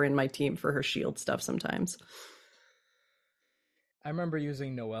have her in my team for her shield stuff sometimes. I remember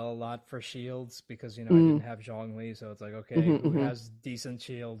using Noelle a lot for shields because I didn't Mm, have Zhongli, so it's like, okay, hmm who hmm has decent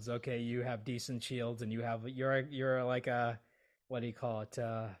shields? Okay, you have decent shields, and you're like a, what do you call it?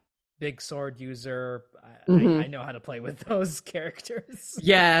 Big sword user. I hmm know how to play with those characters.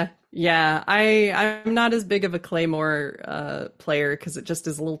 Yeah, yeah. I'm not as big of a Claymore player because it just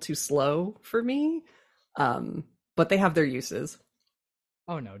is a little too slow for me. But they have their uses.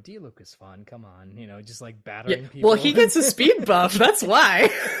 Oh no, D-Luke is fun. Come on, just like Yeah. battering Well, people. he gets a speed buff. That's why.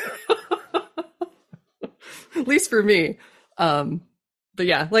 At least for me. Um, but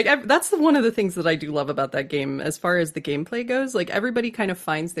yeah, like that's one of the things that I do love about that game. As far as the gameplay goes, like everybody kind of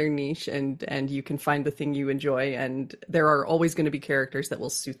finds their niche, and you can find the thing you enjoy, and there are always going to be characters that will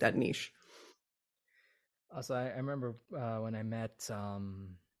suit that niche. Also, I remember when I met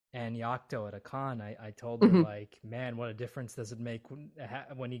Ann Yocto at a con, I told her, Hmm. like, man, what a difference does it make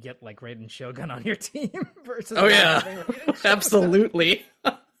when you get like Raiden Shogun on your team versus Oh not yeah, having Raiden Shogun. absolutely.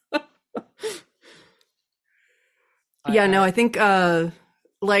 Yeah, no, I I think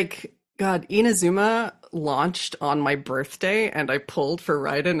like God, Inazuma launched on my birthday and I pulled for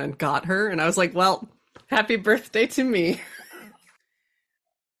Raiden and got her and I was like, well, happy birthday to me.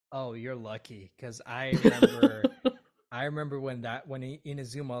 Oh, you're lucky, because I remember when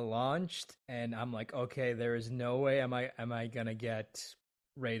Inazuma launched, and I'm like, okay, there is no way am I gonna get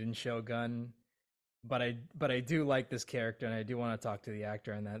Raiden Shogun, but I do like this character, and I do want to talk to the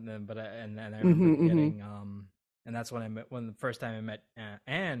actor and that. And then, and I remember Hmm hmm getting and that's when the first time I met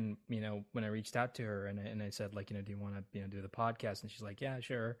Anne. When I reached out to her, and I said, like, do you want to do the podcast? And she's like, yeah,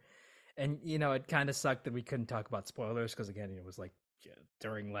 sure. And it kind of sucked that we couldn't talk about spoilers, because again, it was like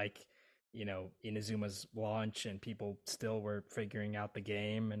during like Inazuma's launch, and people still were figuring out the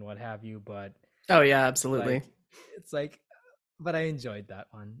game and what have you. But Oh yeah, it's like absolutely. it's like but I enjoyed that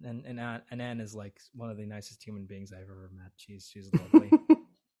one. And Anne is like one of the nicest human beings I've ever met. She's lovely.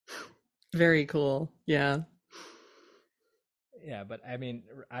 Very cool. Yeah. Yeah, but I mean,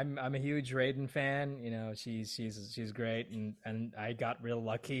 I'm a huge Raiden fan. She's great, and I got real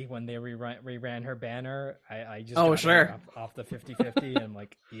lucky when they reran her banner. I just Oh got her sure. off the 50/50, and I'm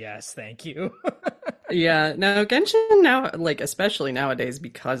like, yes, thank you. Yeah, no, Genshin now, like especially nowadays,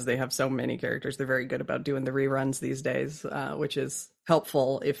 because they have so many characters, they're very good about doing the reruns these days, which is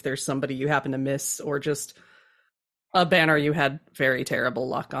helpful if there's somebody you happen to miss or just a banner you had very terrible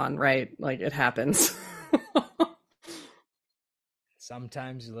luck on, right? Like it happens.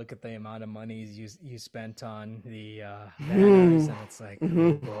 Sometimes you look at the amount of money you spent on the banners, Hmm. and it's like,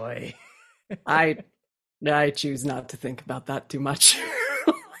 oh Mhm. boy. I I choose not to think about that too much.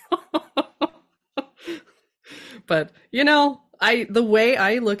 But I the way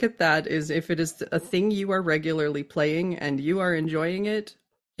I look at that is if it is a thing you are regularly playing and you are enjoying it,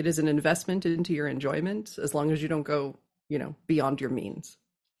 it is an investment into your enjoyment as long as you don't go, beyond your means.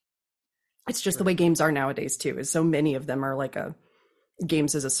 It's just the way True. games are nowadays too. Is so many of them are like a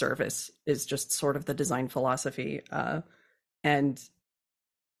games as a service is just sort of the design philosophy. And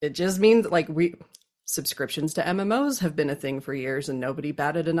it just means like we subscriptions to MMOs have been a thing for years and nobody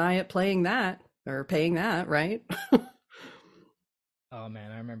batted an eye at playing that or paying that, right? Oh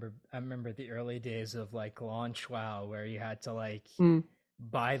man, I remember the early days of like launch WoW, where you had to like Mm.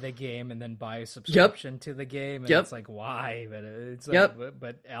 buy the game and then buy a Yep. subscription to the game, and it's Yep. like, why? But it's like, Yep.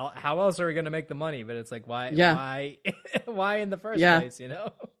 how else are we going to make the money? But it's like, Yeah. why why in the first Yeah. place?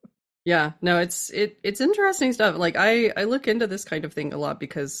 Yeah. No, it's interesting stuff. Like I look into this kind of thing a lot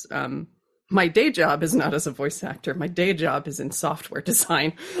because my day job is not as a voice actor. My day job is in software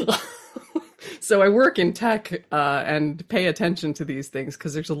design. So I work in tech and pay attention to these things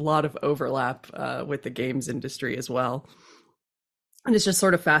because there's a lot of overlap with the games industry as well. And it's just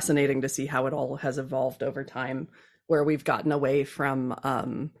sort of fascinating to see how it all has evolved over time, where we've gotten away from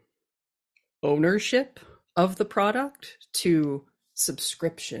ownership of the product to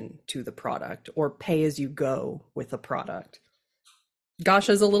subscription to the product or pay as you go with the product.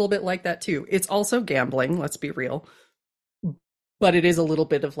 Gasha's a little bit like that too. It's also gambling, let's be real. But it is a little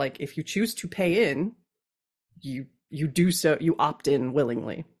bit of like, if you choose to pay in, you do so, you opt in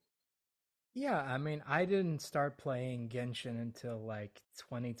willingly. Yeah, I mean, I didn't start playing Genshin until like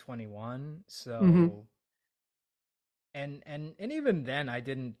 2021, Mm-hmm. so and even then I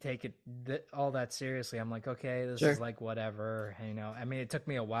didn't take it all that seriously. I'm like, okay, this is Sure. like whatever, you know. I mean, it took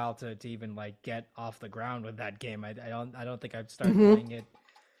me a while to even like get off the ground with that game. I don't think I've started Mm-hmm. playing it.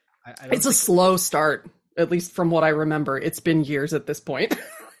 I It's don't a think. slow start, at least from what I remember. It's been years at this point.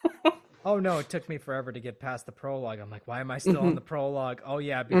 Oh no, it took me forever to get past the prologue. I'm like, why am I still on Mm-hmm. the prologue? Oh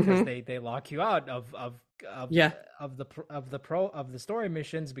yeah, because Mm-hmm. they lock you out of Yeah. of the story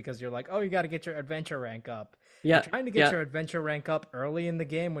missions because you're like, oh, you got to get your adventure rank up. And Yeah. trying to get Yeah. your adventure rank up early in the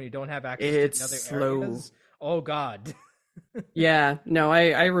game when you don't have access to It's the other slow. areas. Oh god. Yeah. No,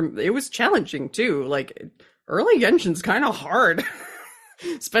 it was challenging too. Like early Genshin's kind of hard.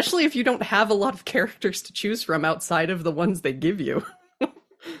 Especially if you don't have a lot of characters to choose from outside of the ones they give you.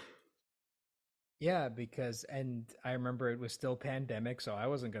 Yeah, because and I remember it was still pandemic, so I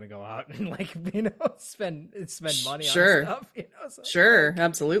wasn't gonna go out and like spend money on Sure. stuff, you know. So it's Sure, like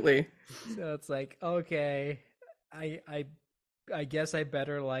absolutely. okay, I I I guess I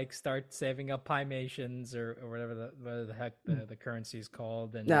better like start saving up Pymations or whatever the heck the currency is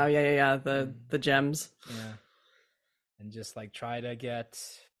called No, yeah, yeah, yeah. The and the gems. yeah and just like try to get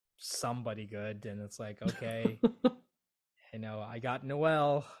somebody good and it's like okay, you know, I got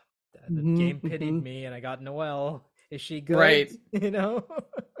Noelle. The Hmm. game pitied Hmm. me and I got Noelle. Is she good? Right. You know?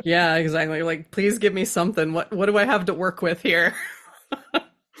 Yeah, exactly. Like, please give me something. What do I have to work with here?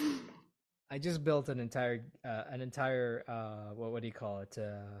 I just built an entire what do you call it?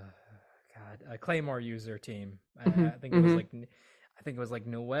 God, a Claymore user team. Hmm. I think it was Hmm. like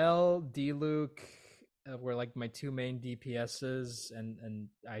Noelle, D-Luke were like my two main DPSs, and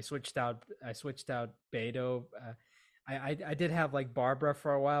I switched out Beto. I did have like Barbara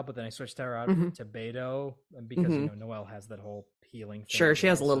for a while, but then I switched her out Hmm. to Beto because Hmm. Noelle has that whole healing thing Sure, as she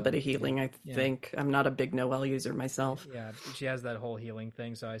has well. a little bit So of healing, I yeah, think. I'm not a big Noelle user myself. yeah, she has that whole healing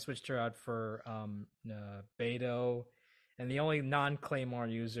thing. So I switched her out for Beto, and the only non-Claymore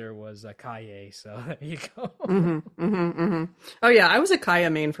user was Kaye. So there you go. Hmm. Hmm. Hmm. Oh yeah, I was a Kaya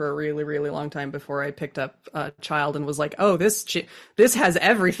main for a really, really long time before I picked up Child and was like, oh, this has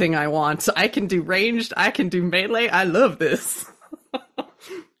everything I want. I can do ranged, I can do melee. I love this.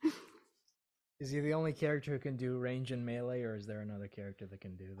 Is he the only character who can do range and melee, or is there another character that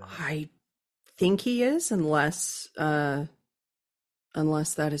can do that? I think he is, unless that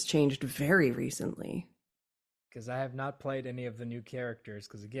has changed very recently. Because I have not played any of the new characters.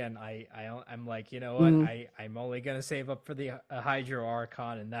 Because again, I'm like, you know what? Mm, I'm only gonna save up for the Hydro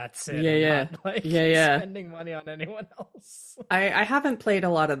Archon, and that's it. yeah, I'm yeah, not like yeah, yeah. spending money on anyone else. I haven't played a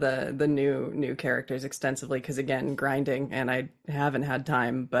lot of the new characters extensively because again, grinding, and I haven't had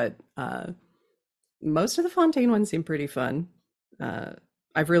time. But most of the Fontaine ones seem pretty fun. Uh,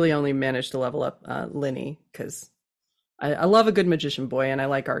 I've really only managed to level up Linny because I love a good magician boy and I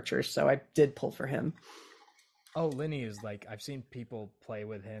like archers, so I did pull for him. Oh, Linny is like I've seen people play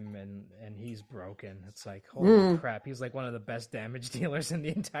with him, and he's broken. It's like holy Mm. crap, he's like one of the best damage dealers in the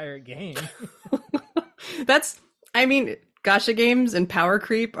entire game. That's, I mean, Gacha games and power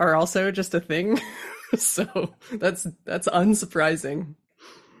creep are also just a thing. So that's unsurprising.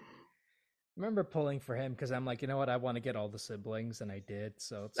 Remember pulling for him because I'm like, you know what? I want to get all the siblings, and I did.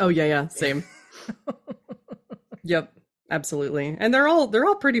 So it's Oh like, yeah, yeah, same. Yep, absolutely. And they're all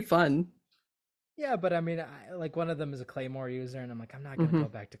pretty fun. yeah, but I mean, like one of them is a Claymore user, and I'm like, I'm not gonna Hmm. go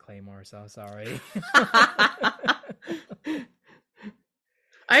back to Claymore, so sorry.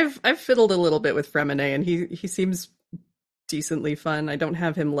 I've fiddled a little bit with Fremine, and he seems decently fun. I don't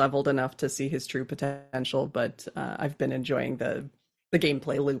have him leveled enough to see his true potential, but I've been enjoying the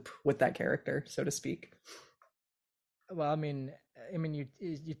gameplay loop with that character, so to speak. Well, I mean,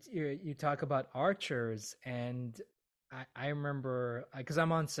 you talk about archers, and I remember because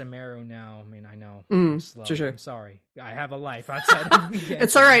I'm on Sumeru now. I mean, I know I'm Sure, slow. sure. I'm sorry. I have a life outside of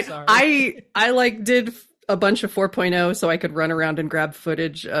It's all Genshin. I'm right. sorry. I like did a bunch of 4.0 so I could run around and grab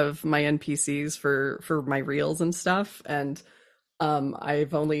footage of my NPCs for my reels and stuff. And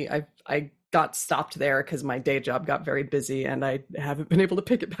I got stopped there because my day job got very busy and I haven't been able to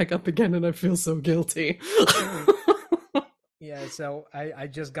pick it back up again, and I feel so guilty. Yeah, so I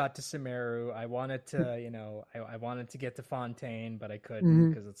just got to Sumeru. I wanted to, I wanted to get to Fontaine, but I couldn't Hmm.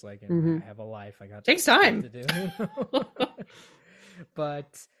 because it's like, Hmm. I have a life. I got Takes stuff time. to do.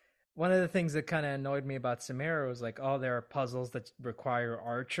 But one of the things that kind of annoyed me about Samira was like, oh, there are puzzles that require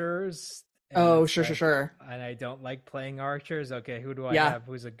archers, and Oh, it's sure, sure, like, sure. and I don't like playing archers. Okay, who do I Yeah, have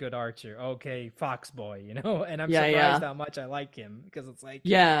who's a good archer? Okay, Fox Boy, and I'm yeah, surprised yeah, how much I like him because it's like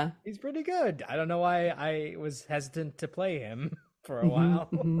yeah. he's pretty good. I don't know why I was hesitant to play him for a Hmm, while.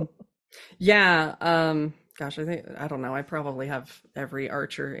 hmm. Yeah. Gosh, I don't know. I probably have every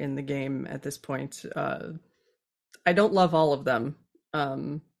archer in the game at this point. I don't love all of them.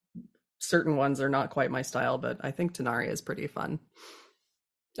 Um, Certain ones are not quite my style, but I think Tenari is pretty fun.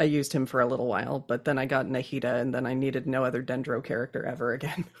 I used him for a little while, but then I got Nahida, and then I needed no other Dendro character ever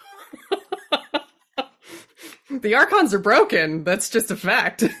again. The Archons are broken. That's just a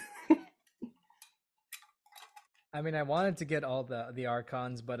fact. I mean, I wanted to get all the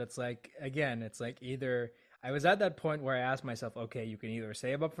archons, but it's like again, it's like either I was at that point where I asked myself, okay, you can either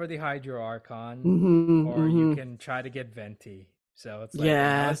save up for the Hydro Archon, Hmm, or you hmm. can try to get Venti. So it's like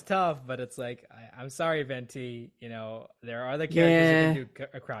Yeah, it's tough, but it's like I'm sorry, Venti. There are other characters that can yeah, do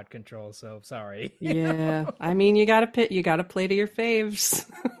a crowd control. So sorry. yeah. I mean, you gotta pit. You gotta play to your faves.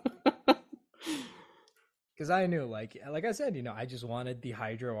 Because I knew, like I said, I just wanted the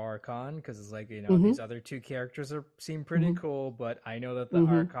Hydro Archon because it's like Hmm, these other two characters seem pretty hmm, cool, but I know that the hmm.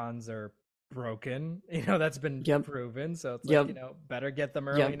 Archons are broken. That's been Yep, proven. So it's like yep, better get them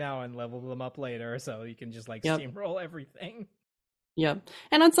early yep, now and level them up later, so you can just like yep, steamroll everything. yep.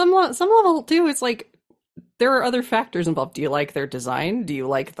 And on some level too, it's like there are other factors involved. Do you like their design? Do you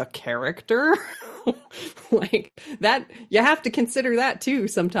like the character? Like that, you have to consider that too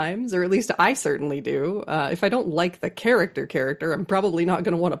sometimes, or at least I certainly do. If I don't like the character, I'm probably not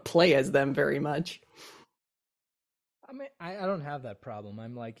going to want to play as them very much. I mean, I don't have that problem.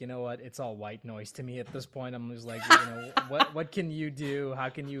 I'm like, you know what? It's all white noise to me at this point. I'm just like, what can you do? How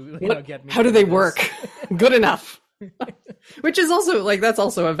can you, What? get me How do through they this? work? Good enough. Which is also like that's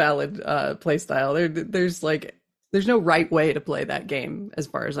also a valid play style. There's no right way to play that game as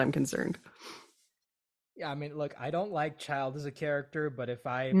far as I'm concerned. Yeah, I mean, look, I don't like Child as a character, but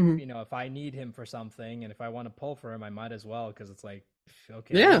Hmm. if I need him for something and if I want to pull for him, I might as well because it's like,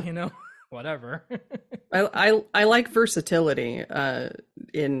 okay, Yeah, whatever. I like versatility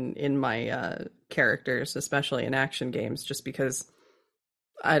in my characters, especially in action games, just because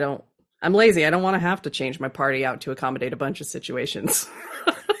I don't. I'm lazy. I don't want to have to change my party out to accommodate a bunch of situations.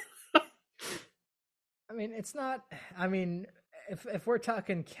 I mean, it's not. I mean, if we're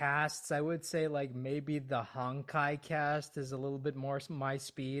talking casts, I would say like maybe the Honkai cast is a little bit more my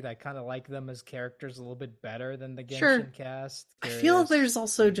speed. I kind of like them as characters a little bit better than the Sure. Genshin cast. I feel there's Curious,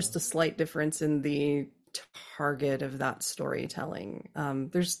 also just a slight difference in the target of that storytelling.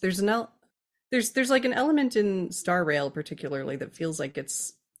 There's like an element in Star Rail particularly that feels like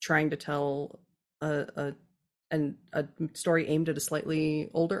it's trying to tell a a story aimed at a slightly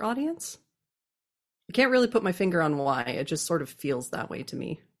older audience. I can't really put my finger on why. It just sort of feels that way to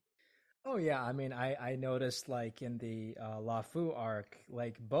me. Oh yeah, I mean, I noticed like in the LaFu arc,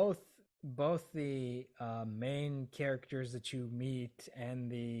 like both the main characters that you meet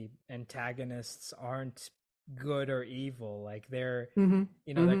and the antagonists aren't good or evil. Like Hmm,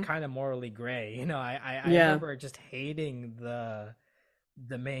 they're hmm. kind of morally gray. I Yeah. remember just hating the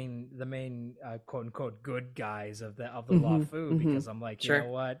main quote unquote good guys of the Hmm, LaFu hmm. because I'm like, you know Sure.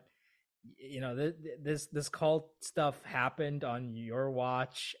 what, this cult stuff happened on your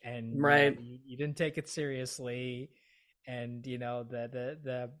watch, and Right. you didn't take it seriously, and the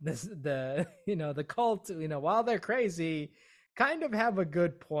the cult, while they're crazy, kind of have a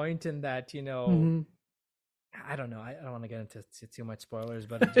good point in that, Hmm. I don't know, I don't want to get into too much spoilers,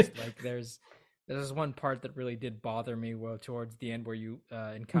 but it just like there's one part that really did bother me, well, towards the end, where you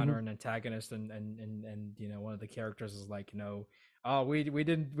Hmm, encounter an antagonist, and one of the characters is like, oh, we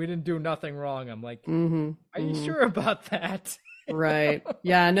didn't do nothing wrong. I'm like, hmm, are you hmm. sure about that? Right.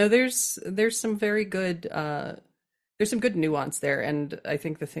 Yeah, no, there's some very good there's some good nuance there, and I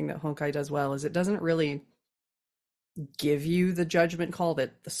think the thing that Honkai does well is it doesn't really give you the judgment call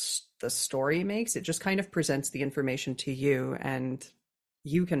that the story makes. It just kind of presents the information to you, and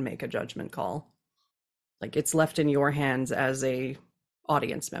you can make a judgment call. Like it's left in your hands as a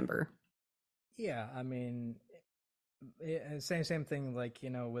audience member. Yeah, I mean, same thing. Like,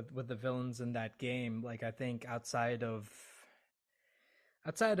 with the villains in that game. Like, I think outside of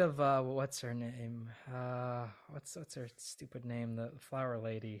what's her name? What's her stupid name? The flower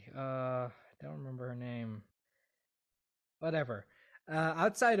lady. I don't remember her name. Whatever.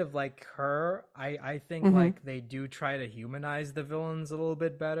 Outside of like her, I think Hmm. like they do try to humanize the villains a little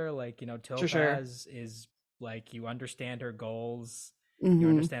bit better. Like, Sure, sure. Topaz is like, you understand her goals, you Hmm,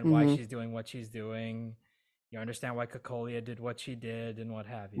 understand why hmm. she's doing what she's doing. You understand why Cocolia did what she did and what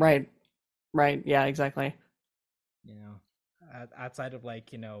have you. Right. Right. Yeah, exactly. You know, outside of like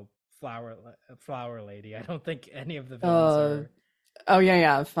flower lady, I don't think any of the villains Uh, are. oh yeah,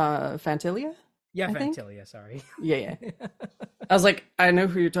 yeah. Fantilia, Yeah, I think. Fantilia. Sorry. Yeah, yeah. I was like, I know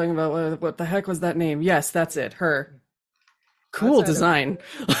who you're talking about. What the heck was that name? Yes, that's it. Her. Cool outside of design.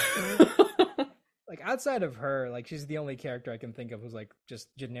 like outside of her, like she's the only character I can think of who's like just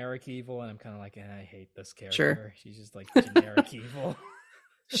generic evil, and I'm kind of like, I hate this character. Sure. She's just like generic evil.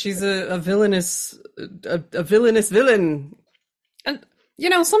 She's a villainous villain, and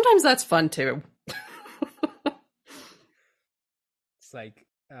sometimes that's fun too. It's like,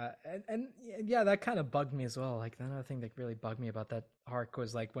 and yeah, that kind of bugged me as well. Like another thing that really bugged me about that arc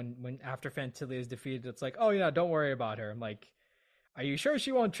was like when after Fantilia is defeated, it's like, oh yeah, don't worry about her. I'm like, are you sure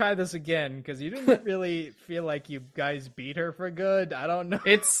she won't try this again? Because you didn't really feel like you guys beat her for good. I don't know.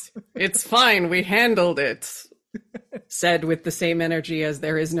 It's fine. We handled it. Said with the same energy as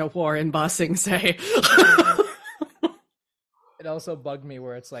there is no war in Ba Sing Se. It also bugged me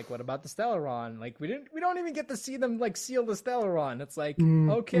where it's like, what about the Stellaron? Like we don't even get to see them like seal the Stellaron. It's like,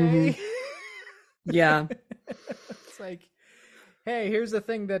 okay. Yeah. It's like, hey, here's a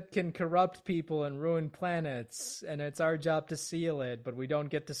thing that can corrupt people and ruin planets, and it's our job to seal it, but we don't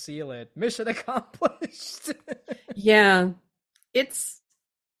get to seal it. Mission accomplished. Yeah. It's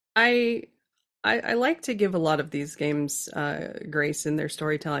I like to give a lot of these games grace in their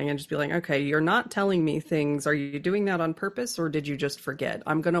storytelling and just be like, okay, you're not telling me things. Are you doing that on purpose or did you just forget?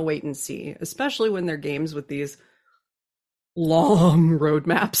 I'm going to wait and see, especially when they're games with these long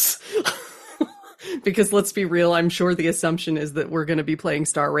roadmaps. Because let's be real, I'm sure the assumption is that we're going to be playing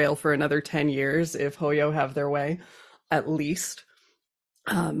Star Rail for another 10 years if Hoyo have their way, at least.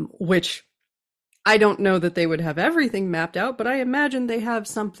 Which I don't know that they would have everything mapped out, but I imagine they have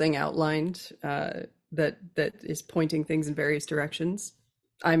something outlined that is pointing things in various directions.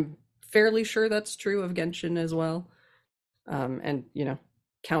 I'm fairly sure that's true of Genshin as well. And,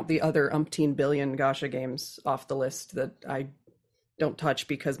 count the other umpteen billion Gacha games off the list that I don't touch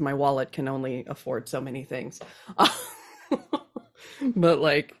because my wallet can only afford so many things. But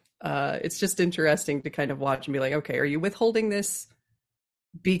like, it's just interesting to kind of watch and be like, okay, are you withholding this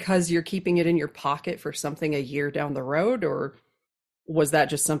because you're keeping it in your pocket for something a year down the road, or was that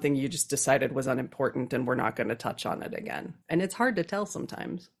just something you just decided was unimportant and we're not going to touch on it again? And it's hard to tell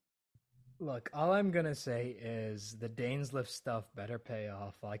sometimes. Look, all I'm going to say is the Dainslift stuff better pay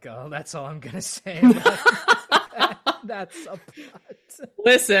off. Like, oh, that's all I'm going to say. That's a plot.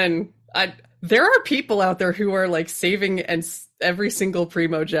 Listen, there are people out there who are like saving and every single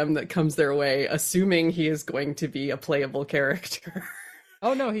Primo gem that comes their way, assuming he is going to be a playable character.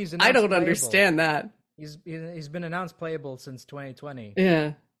 Oh no, he's announced I don't playable. Understand that. He's been announced playable since 2020.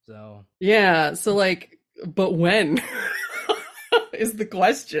 Yeah. So like, but when is the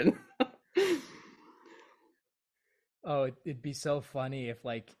question? Oh, it'd be so funny if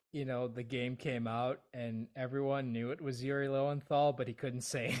like, the game came out and everyone knew it was Yuri Lowenthal, but he couldn't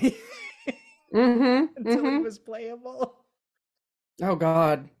say anything until it was playable. Oh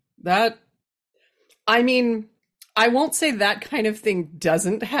God. I won't say that kind of thing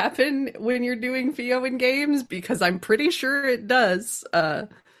doesn't happen when you're doing Fio in games, because I'm pretty sure it does. But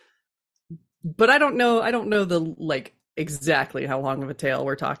I don't know the like exactly how long of a tale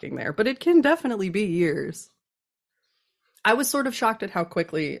we're talking there, but it can definitely be years. I was sort of shocked at how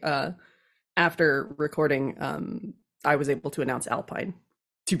quickly after recording I was able to announce Alpine,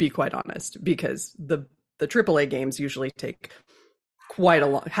 to be quite honest, because the AAA games usually take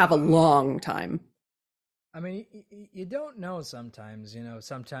have a long time. I mean, you don't know sometimes,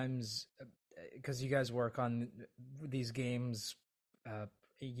 sometimes because you guys work on these games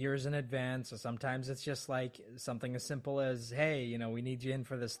years in advance, or sometimes it's just like something as simple as, hey, we need you in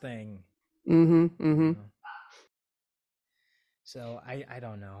for this thing. So I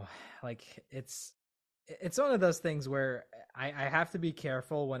don't know. Like it's one of those things where I have to be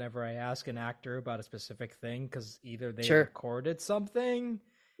careful whenever I ask an actor about a specific thing, because either they recorded something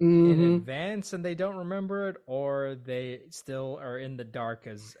in advance and they don't remember it, or they still are in the dark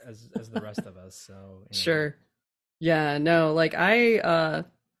as the rest of us. So Sure. Yeah, no, like I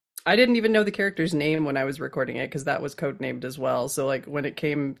didn't even know the character's name when I was recording it, because that was codenamed as well. So like when it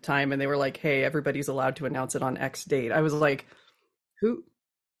came time and they were like, hey, everybody's allowed to announce it on X date, I was like, who?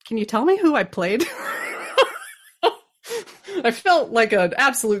 Can you tell me who I played? I felt like an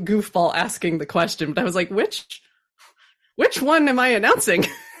absolute goofball asking the question, but I was like, which one am I announcing?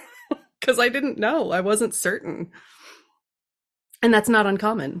 Because I didn't know. I wasn't certain. And that's not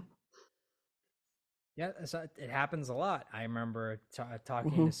uncommon. Yeah, so it happens a lot. I remember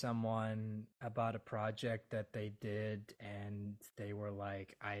talking to Hmm. someone about a project that they did, and they were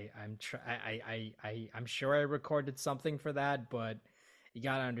like, I'm sure I recorded something for that, but you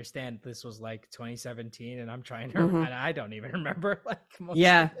gotta understand this was like 2017, and I'm trying to, Hmm. and I don't even remember like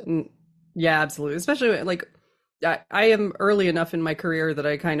most of Yeah. it. Yeah, absolutely. Especially like I am early enough in my career that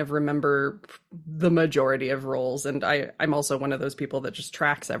I kind of remember the majority of roles, and I'm also one of those people that just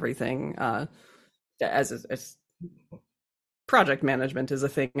tracks everything. As project management is a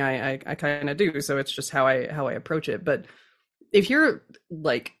thing I kind of do, so it's just how I approach it. But if you're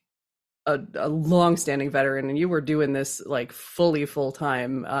like a long-standing veteran and you were doing this like fully full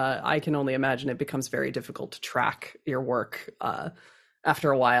time, I can only imagine it becomes very difficult to track your work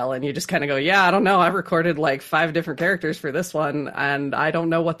after a while, and you just kind of go, yeah, I don't know, I recorded like 5 different characters for this one and I don't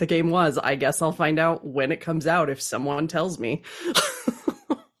know what the game was. I guess I'll find out when it comes out if someone tells me.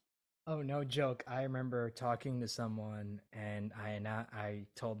 Oh, no joke. I remember talking to someone, and I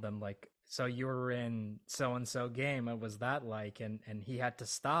told them like, so you were in so and so game. What was that like? And he had to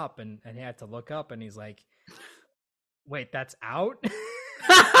stop, and he had to look up, and he's like, wait, that's out?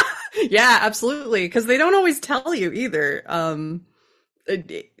 Yeah, absolutely, because they don't always tell you either.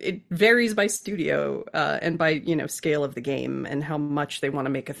 It varies by studio, and by scale of the game and how much they want to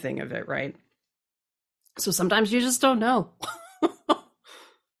make a thing of it, right? So sometimes you just don't know.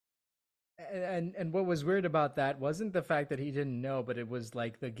 And what was weird about that wasn't the fact that he didn't know, but it was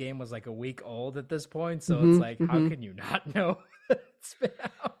like the game was like a week old at this point, so it's Hmm. like, how Hmm. can you not know it's been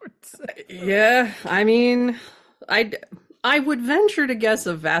out? Yeah, I mean, I I would venture to guess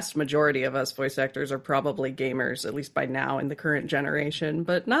a vast majority of us voice actors are probably gamers, at least by now in the current generation,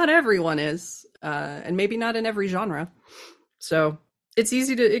 but not everyone is, and maybe not in every genre. So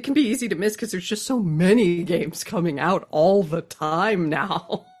it can be easy to miss because there's just so many games coming out all the time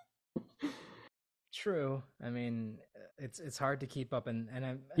now. True. I mean, it's hard to keep up, and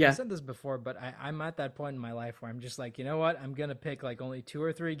I Yeah. said this before, but I'm at that point in my life where I'm just like, you know what? I'm gonna pick like only 2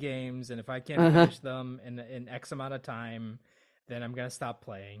 or 3 games, and if I can't Uh huh. finish them in X amount of time, then I'm gonna stop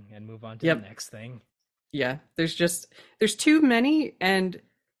playing and move on to the Yep. next thing. Yeah. There's too many, and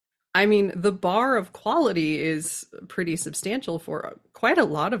I mean the bar of quality is pretty substantial for quite a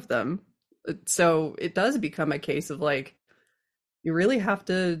lot of them. So it does become a case of like you really have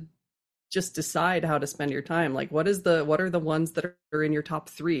to just decide how to spend your time. Like what are the ones that are in your top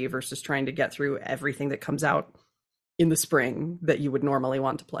 3 versus trying to get through everything that comes out in the spring that you would normally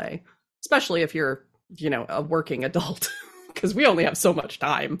want to play, especially if you're, a working adult, because we only have so much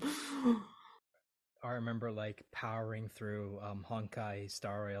time. I remember like powering through Honkai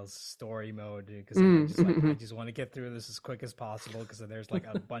Star Rail's story mode because I'm just like, I Mm-hmm. just want to get through this as quick as possible because there's like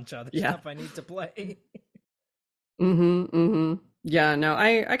a bunch of other Yeah. stuff I need to play. Mm-hmm. Mm-hmm. Yeah. No,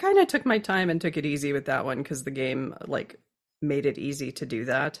 I kind of took my time and took it easy with that one because the game like made it easy to do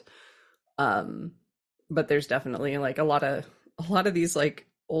that. Um, but there's definitely like a lot of these like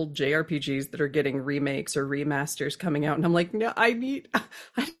old JRPGs that are getting remakes or remasters coming out, and I'm like, no, I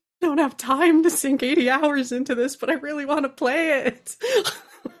don't have time to sink 80 hours into this, but I really want to play it.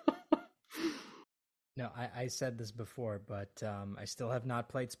 No, I said this before, but I still have not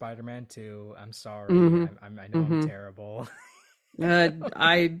played Spider-Man 2. I'm sorry. Hmm. I know I'm Hmm. terrible.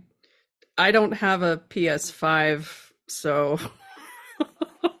 I don't have a PS5, so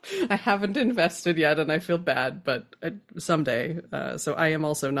I haven't invested yet, and I feel bad, but someday. So I am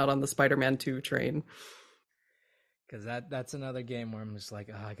also not on the Spider-Man 2 train. Because that's another game where I'm just like,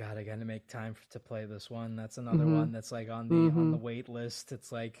 oh god, I gotta make time to play this one. That's another Hmm. one that's like on the Hmm. wait list.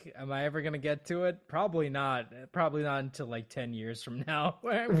 It's like, am I ever gonna get to it? Probably not. Probably not until like 10 years from now,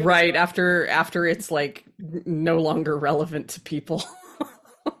 where I'm gonna Right start. after it's like no longer relevant to people.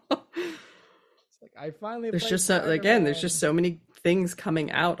 It's like I finally There's played just again, there's just Spider-Man. so many things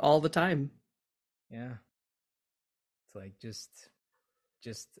coming out all the time. Yeah, it's like just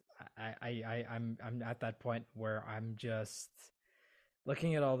I'm at that point where I'm just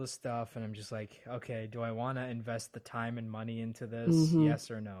looking at all this stuff, and I'm just like, okay, do I want to invest the time and money into this? Hmm.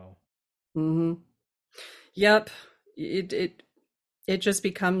 Yes or no? Hmm. Yep. It just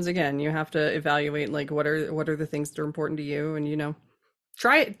becomes, again, you have to evaluate like what are the things that are important to you, and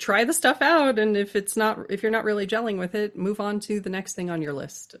try the stuff out, and if you're not really gelling with it, move on to the next thing on your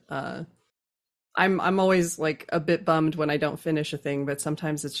list. I'm always like a bit bummed when I don't finish a thing, but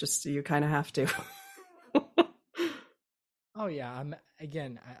sometimes it's just you kind of have to. Oh yeah, I'm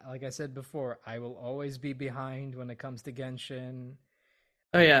again, like I said before, I will always be behind when it comes to Genshin.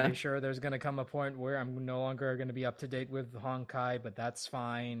 Oh I'm yeah. pretty sure there's going to come a point where I'm no longer going to be up to date with Honkai, but that's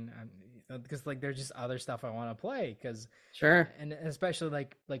fine. Because like there's just other stuff I want to play. Because Sure. and especially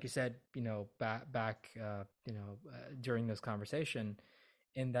like you said, back during this conversation,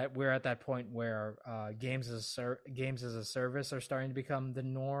 in that we're at that point where games as a service are starting to become the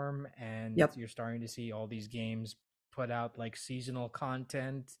norm, and Yep. you're starting to see all these games put out like seasonal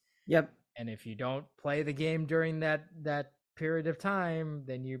content, Yep. and if you don't play the game during that period of time,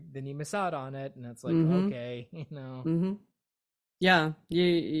 then you miss out on it, and it's like, Mm-hmm. okay, Mm-hmm. Yeah.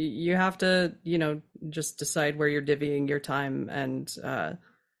 You have to, just decide where you're divvying your time and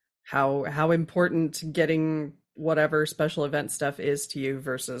how important getting whatever special event stuff is to you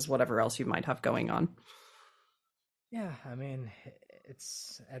versus whatever else you might have going on. yeah, I mean,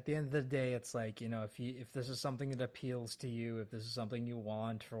 it's at the end of the day, it's like, if this is something that appeals to you, if this is something you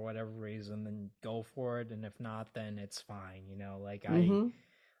want for whatever reason, then go for it, and if not, then it's fine. Mm-hmm.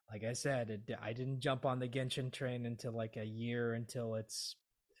 Like I said, I didn't jump on the Genshin train until like a year until it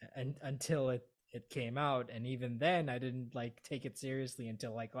came out, and even then I didn't like take it seriously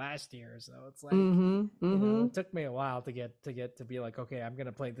until like last year. So it's like, Mm-hmm. Mm-hmm. it took me a while to be like, okay, I'm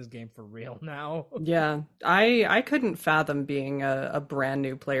gonna play this game for real now. Yeah. I couldn't fathom being a brand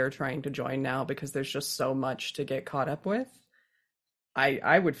new player trying to join now because there's just so much to get caught up with.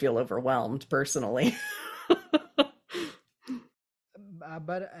 I would feel overwhelmed personally.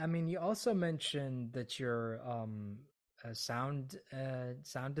 But I mean, you also mentioned that you're a sound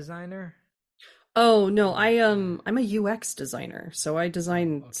designer. Oh no, Yeah. I'm a UX designer, so I Oh,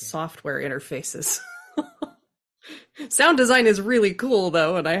 design okay. software interfaces. Sound design is really cool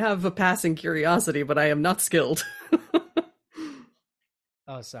though, and I have a passing curiosity, but I am not skilled.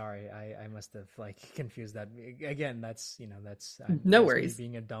 Oh, sorry. I must have like confused that. Again, No that's me worries.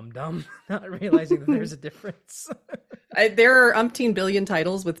 being a dum dum, not realizing that there's a difference. There are umpteen billion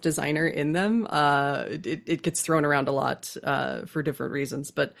titles with designer in them. It gets thrown around a lot for different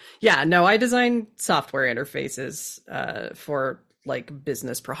reasons, but yeah, no, I design software interfaces for like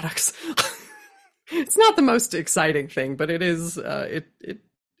business products. It's not the most exciting thing, but it is.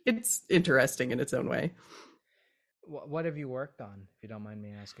 It's interesting in its own way. What have you worked on, if you don't mind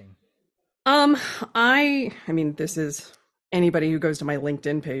me asking? Um, I mean, this is anybody who goes to my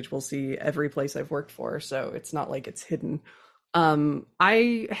LinkedIn page will see every place I've worked for, so it's not like it's hidden.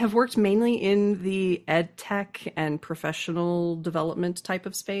 I have worked mainly in the ed tech and professional development type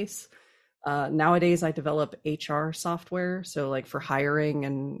of space. Nowadays, I develop HR software, so like for hiring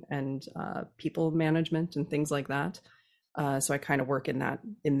and people management and things like that. So I kind of work in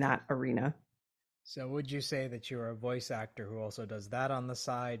that arena. So, would you say that you're a voice actor who also does that on the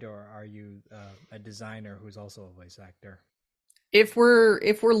side, or are you a designer who's also a voice actor? If we're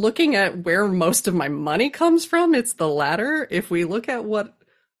looking at where most of my money comes from, it's the latter. If we look at what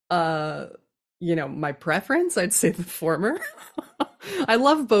uh my preference, I'd say the former. I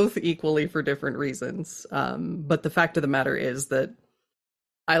love both equally for different reasons. But the fact of the matter is that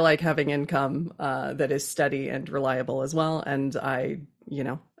I like having income that is steady and reliable as well. And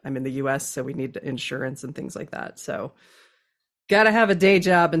I'm in the US, so we need insurance and things like that. So gotta have a day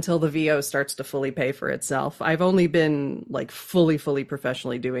job until the VO starts to fully pay for itself. I've only been like fully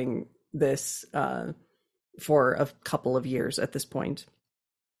professionally doing this for a couple of years at this point,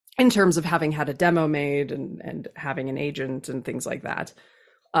 in terms of having had a demo made and having an agent and things like that.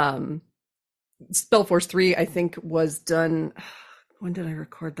 Um, Spellforce 3, I think, was done. When did I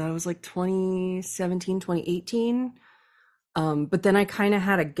record that? It was like 2017, 2018. But then I kind of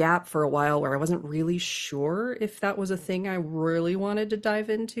had a gap for a while where I wasn't really sure if that was a thing I really wanted to dive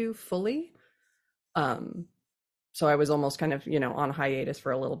into fully. Um, so I was almost kind of, on hiatus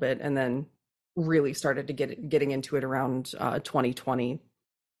for a little bit, and then really started to getting into it around 2020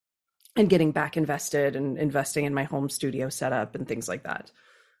 and getting back invested and investing in my home studio setup and things like that.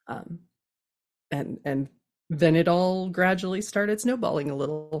 Um, and then it all gradually started snowballing a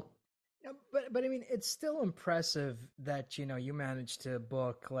little. Yeah, but I mean, it's still impressive that you managed to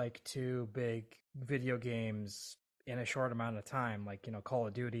book like two big video games in a short amount of time. Like Call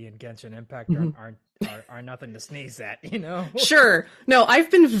of Duty and Genshin Impact Mhm. are nothing to sneeze at. Sure. No,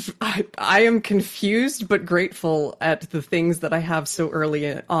 I am confused but grateful at the things that I have so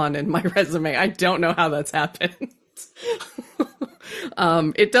early on in my resume. I don't know how that's happened.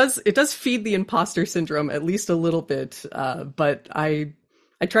 It does feed the imposter syndrome at least a little bit, but I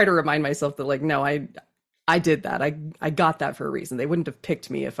try to remind myself that like no, I did that. I got that for a reason. They wouldn't have picked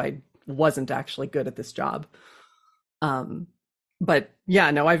me if I wasn't actually good at this job. Um, but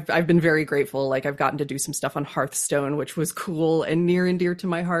yeah, no, I've been very grateful. Like I've gotten to do some stuff on Hearthstone, which was cool and near and dear to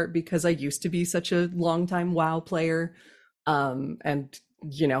my heart because I used to be such a longtime WoW player. And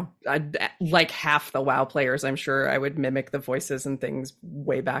like half the WoW players, I'm sure I would mimic the voices and things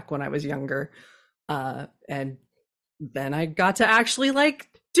way back when I was younger. And then I got to actually like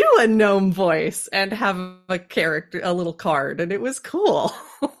do a gnome voice and have a character, a little card, and it was cool.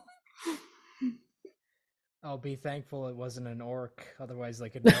 I'll be thankful it wasn't an orc. Otherwise,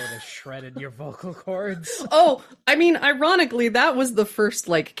 like, it would have shredded your vocal cords. Oh, I mean, ironically, that was the first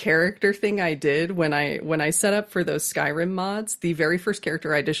like character thing I did when I set up for those Skyrim mods. The very first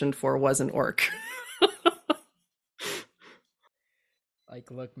character I auditioned for was an orc. Like,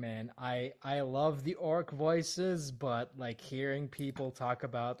 look, man, I love the orc voices, but like hearing people talk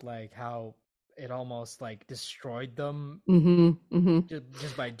about like how it almost like destroyed them Mm-hmm, mm-hmm.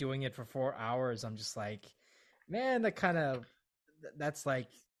 just by doing it for 4 hours, I'm just like, man, that's like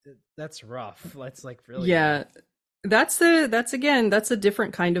that's rough. That's like really Yeah, rough. that's a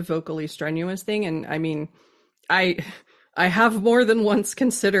different kind of vocally strenuous thing, and I mean, I I have more than once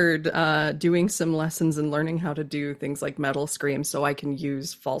considered doing some lessons and learning how to do things like metal scream so I can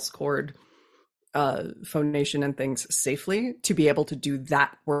use false chord phonation and things safely to be able to do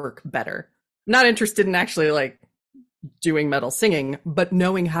that work better. I'm not interested in actually like doing metal singing, but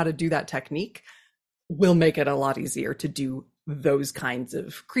knowing how to do that technique will make it a lot easier to do those kinds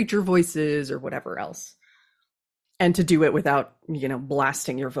of creature voices or whatever else. And to do it without,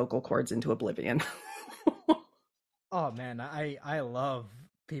 blasting your vocal cords into oblivion. Oh man, I love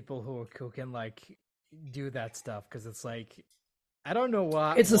people who can like do that stuff, because it's like, I don't know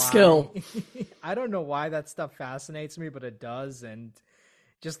It's a skill. I don't know why that stuff fascinates me, but it does. And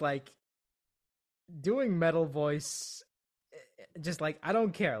just like doing metal voice, just like, I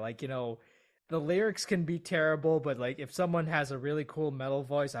don't care. Like, the lyrics can be terrible, but like if someone has a really cool metal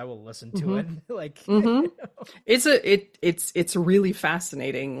voice, I will listen to it. Like, Mm-hmm. It's really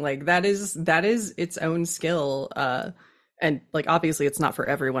fascinating. Like that is its own skill. And like obviously it's not for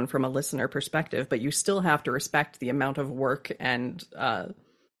everyone from a listener perspective, but you still have to respect the amount of work and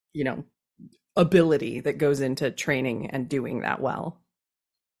you know ability that goes into training and doing that well.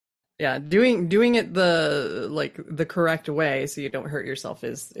 Yeah, doing it the correct way so you don't hurt yourself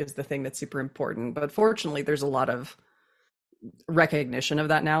is the thing that's super important. But fortunately, there's a lot of recognition of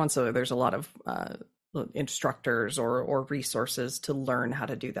that now, and so there's a lot of instructors or resources to learn how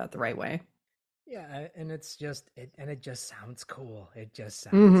to do that the right way. yeah, and it just sounds cool. It just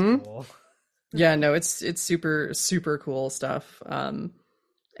sounds Hmm. cool. Yeah, no, it's super super cool stuff.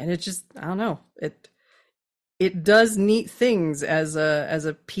 And it just, I don't know, it does neat things as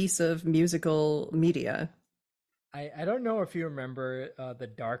a piece of musical media. I don't know if you remember the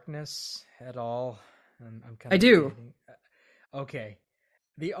Darkness at all. I'm kind I of do. forgetting. Okay,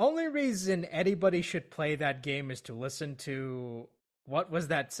 the only reason anybody should play that game is to listen to, what was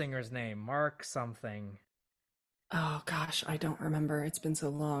that singer's name? Mark something. Oh gosh, I don't remember. It's been so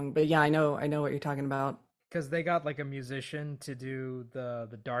long. But yeah, I know what you're talking about. Because they got like a musician to do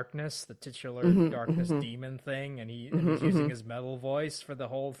the darkness, the titular Hmm. darkness Hmm. demon thing, and Hmm. he's using Hmm. his metal voice for the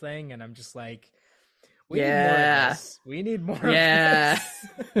whole thing, and I'm just like, we need more of Yeah. this. We need more of Yeah.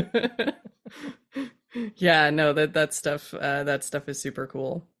 this. Yeah, no, that stuff is super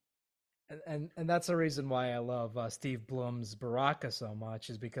cool. And that's the reason why I love Steve Blum's Baraka so much,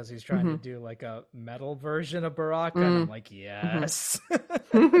 is because he's trying to Hmm. do like a metal version of Baraka, and I'm Mm. like, yes.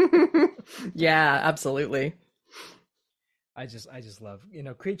 Yeah, absolutely. I just love,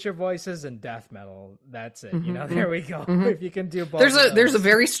 creature voices and death metal. That's it. Hmm. There we go. Hmm. If you can do both of There's a those.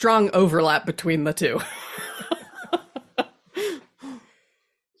 very strong overlap between the two.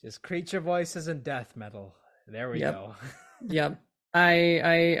 Just creature voices and death metal. There we Yep. go. Yep.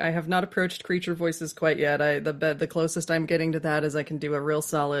 I have not approached creature voices quite yet. The closest I'm getting to that is I can do a real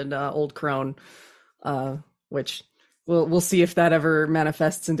solid old crone, which we'll see if that ever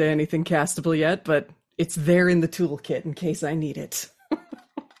manifests into anything castable yet. But it's there in the toolkit in case I need it.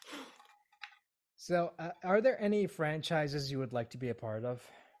 So, are there any franchises you would like to be a part of?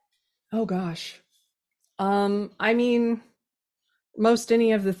 Oh gosh. I mean, most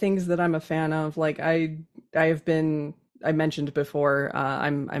any of the things that I'm a fan of, like I mentioned before,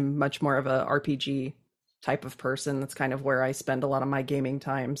 I'm much more of a RPG type of person. That's kind of where I spend a lot of my gaming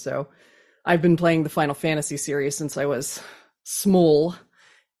time. So I've been playing the Final Fantasy series since I was small,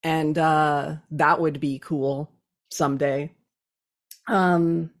 and that would be cool someday.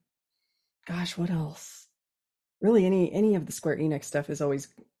 Gosh, what else? Really, any of the Square Enix stuff is always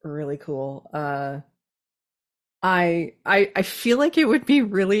really cool. I feel like it would be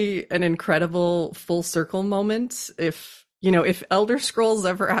really an incredible full circle moment if Elder Scrolls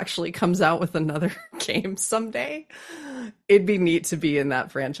ever actually comes out with another game someday. It'd be neat to be in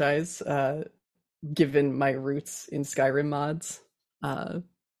that franchise, given my roots in Skyrim mods. Uh,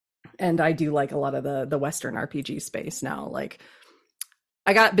 and I do like a lot of the Western RPG space now. Like,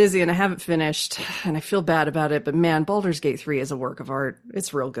 I got busy and I haven't finished, and I feel bad about it. But man, Baldur's Gate 3 is a work of art.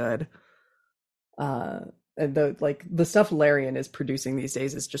 It's real good. And the stuff Larian is producing these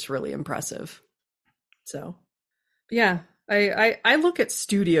days is just really impressive. So yeah, I look at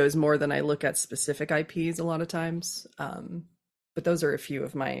studios more than I look at specific IPs a lot of times. But those are a few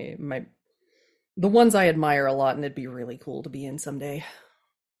of my the ones I admire a lot, and it'd be really cool to be in someday.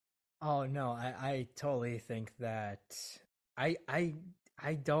 Oh no, I totally think that I I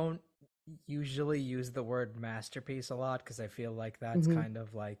I don't usually use the word masterpiece a lot because I feel like that's Hmm. kind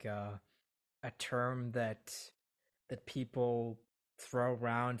of like a term that people throw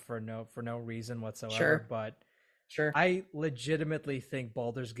around for no reason whatsoever. Sure, But sure, I legitimately think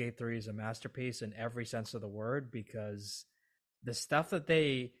Baldur's Gate 3 is a masterpiece in every sense of the word because the stuff that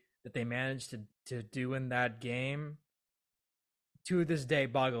they managed to do in that game to this day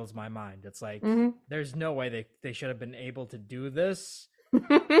boggles my mind. It's like hmm. there's no way they should have been able to do this,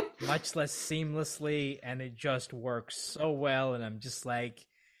 much less seamlessly, and it just works so well. And I'm just like,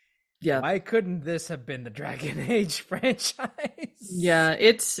 Yeah, why couldn't this have been the Dragon Age franchise? yeah.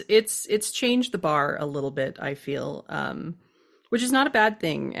 It's changed the bar a little bit, I feel, which is not a bad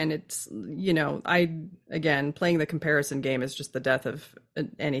thing. And it's, I, again, playing the comparison game is just the death of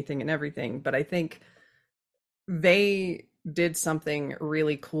anything and everything. But I think they did something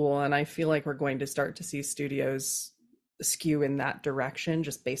really cool, and I feel like we're going to start to see studios skew in that direction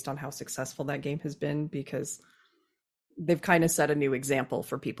just based on how successful that game has been, because they've kind of set a new example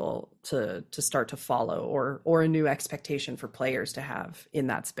for people to start to follow, or a new expectation for players to have in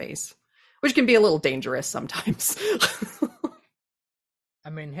that space, which can be a little dangerous sometimes. I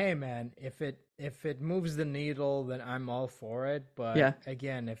mean, hey man, if it moves the needle, then I'm all for it. But Yeah,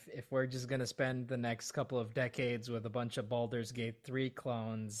 again, if we're just gonna spend the next couple of decades with a bunch of Baldur's Gate 3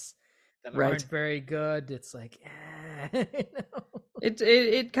 clones that right. aren't very good, it's like, you know.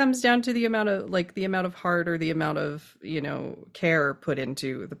 It comes down to the amount of, like, the amount of heart, or the amount of, care put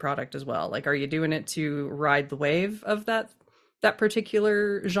into the product as well. Like, are you doing it to ride the wave of that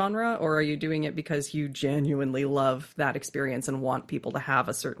particular genre, or are you doing it because you genuinely love that experience and want people to have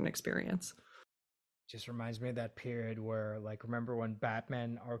a certain experience? Just reminds me of that period where, like, remember when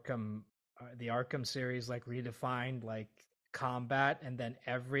Batman Arkham, the Arkham series, like redefined like combat, and then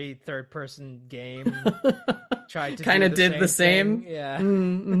every third person game tried to Kind do of the did the same thing. same. Yeah.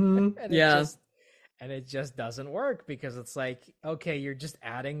 Mm-hmm. and it Yeah, just and it just doesn't work because it's like, okay, you're just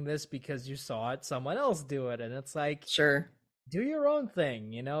adding this because you saw it someone else do it, and it's like, sure. do your own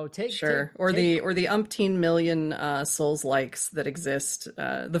thing, you know, Sure. take Or the umpteen million Souls likes that exist.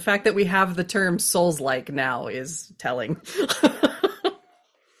 The fact that we have the term Souls like now is telling.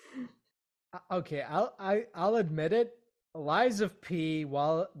 okay, I'll admit it. Lies of P,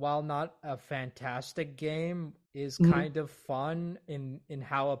 while not a fantastic game, is Mhm. kind of fun in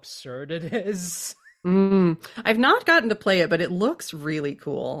how absurd it is. I've not gotten to play it, but it looks really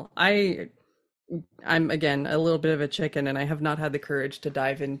cool. I'm again a little bit of a chicken, and I have not had the courage to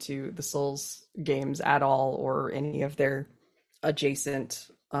dive into the Souls games at all, or any of their adjacent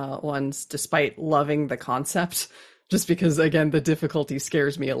ones, despite loving the concept. Just because, again, the difficulty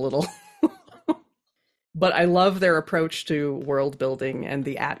scares me a little. But I love their approach to world building and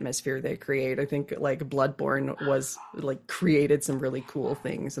the atmosphere they create. I think like Bloodborne was like created some really cool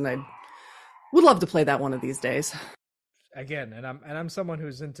things, and I would love to play that one of these days. Again, and I'm someone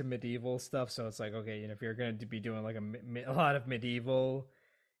who's into medieval stuff, so it's like, okay, you know, if you're going to be doing like a lot of medieval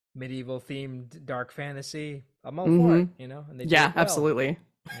themed dark fantasy, I'm all for Hmm. it, you know, and they do Yeah, it well. absolutely.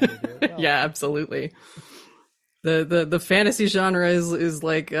 And they do it well. Yeah, absolutely. The fantasy genre is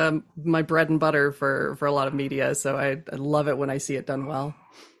like my bread and butter for a lot of media, so I love it when I see it done well.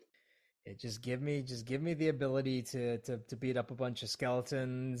 It just give me the ability to beat up a bunch of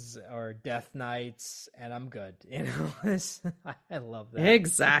skeletons or death knights, and I'm good. You know, I love that.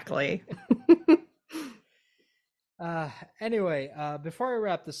 Exactly. Uh, anyway, before I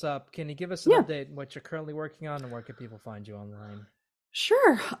wrap this up, can you give us an Yeah, update on what you're currently working on and where can people find you online?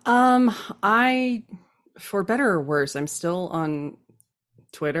 sure. I, for better or worse, I'm still on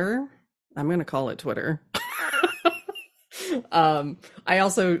Twitter. I'm gonna call it Twitter. I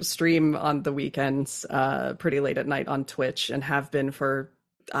also stream on the weekends, pretty late at night on Twitch, and have been for,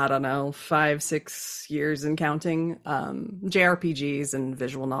 I don't know, 5, 6 years and counting. JRPGs and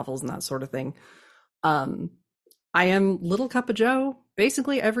visual novels and that sort of thing. Um, I am Little Cup of Joe,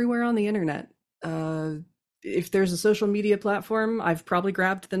 basically everywhere on the internet. Uh, if there's a social media platform, I've probably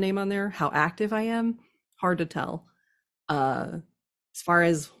grabbed the name on there. How active I am, hard to tell. As far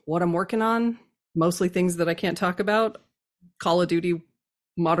as what I'm working on, mostly things that I can't talk about. Call of Duty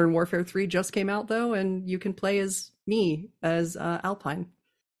Modern Warfare 3 just came out though, and you can play as me as Alpine.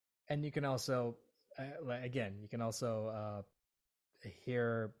 And you can also, again, you can also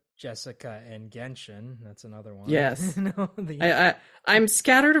hear Jessica and Genshin. That's another one. Yes. I'm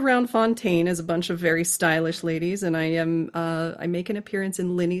scattered around Fontaine as a bunch of very stylish ladies, and I make an appearance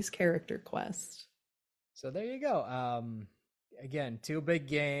in Linny's character quest. So there you go. Again, two big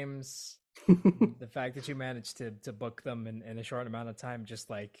games. The fact that you managed to book them in a short amount of time just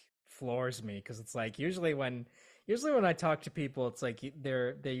like floors me, because it's like usually when I talk to people, it's like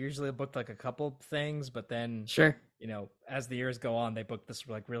they usually book like a couple things, but then sure, as the years go on, they book this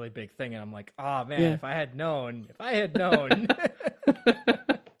like really big thing, and I'm like, oh man, yeah. if I had known.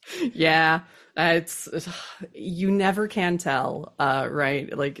 Yeah, it's you never can tell,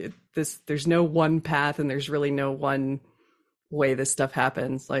 right? Like there's no one path, and there's really no one way this stuff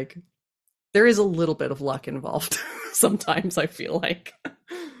happens. Like there is a little bit of luck involved sometimes, I feel like.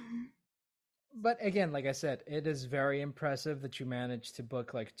 But again, like I said, it is very impressive that you managed to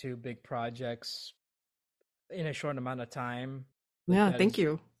book like two big projects in a short amount of time. Like, yeah, thank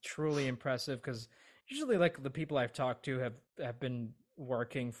you. Truly impressive, because usually like the people I've talked to have been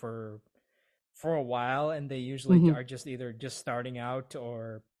working for a while, and they usually are just either just starting out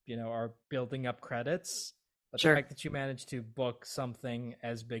or are building up credits. But sure. The fact that you managed to book something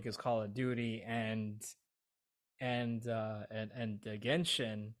as big as Call of Duty and Genshin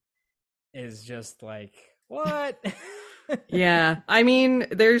is just like, what? Yeah, I mean,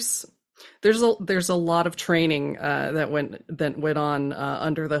 there's a lot of training that went on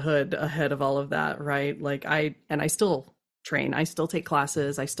under the hood ahead of all of that, right? Like I still train, I still take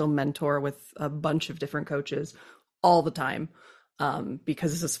classes, I still mentor with a bunch of different coaches all the time,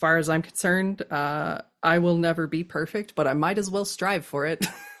 because as far as I'm concerned, I will never be perfect, but I might as well strive for it.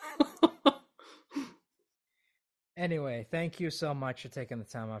 Anyway, thank you so much for taking the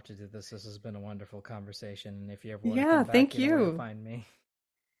time off to do this. This has been a wonderful conversation. And if you ever want to come back, thank you know where you. to find me.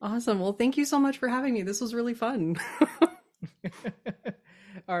 Awesome. Well, thank you so much for having me. This was really fun.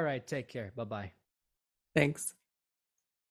 All right. Take care. Bye-bye. Thanks.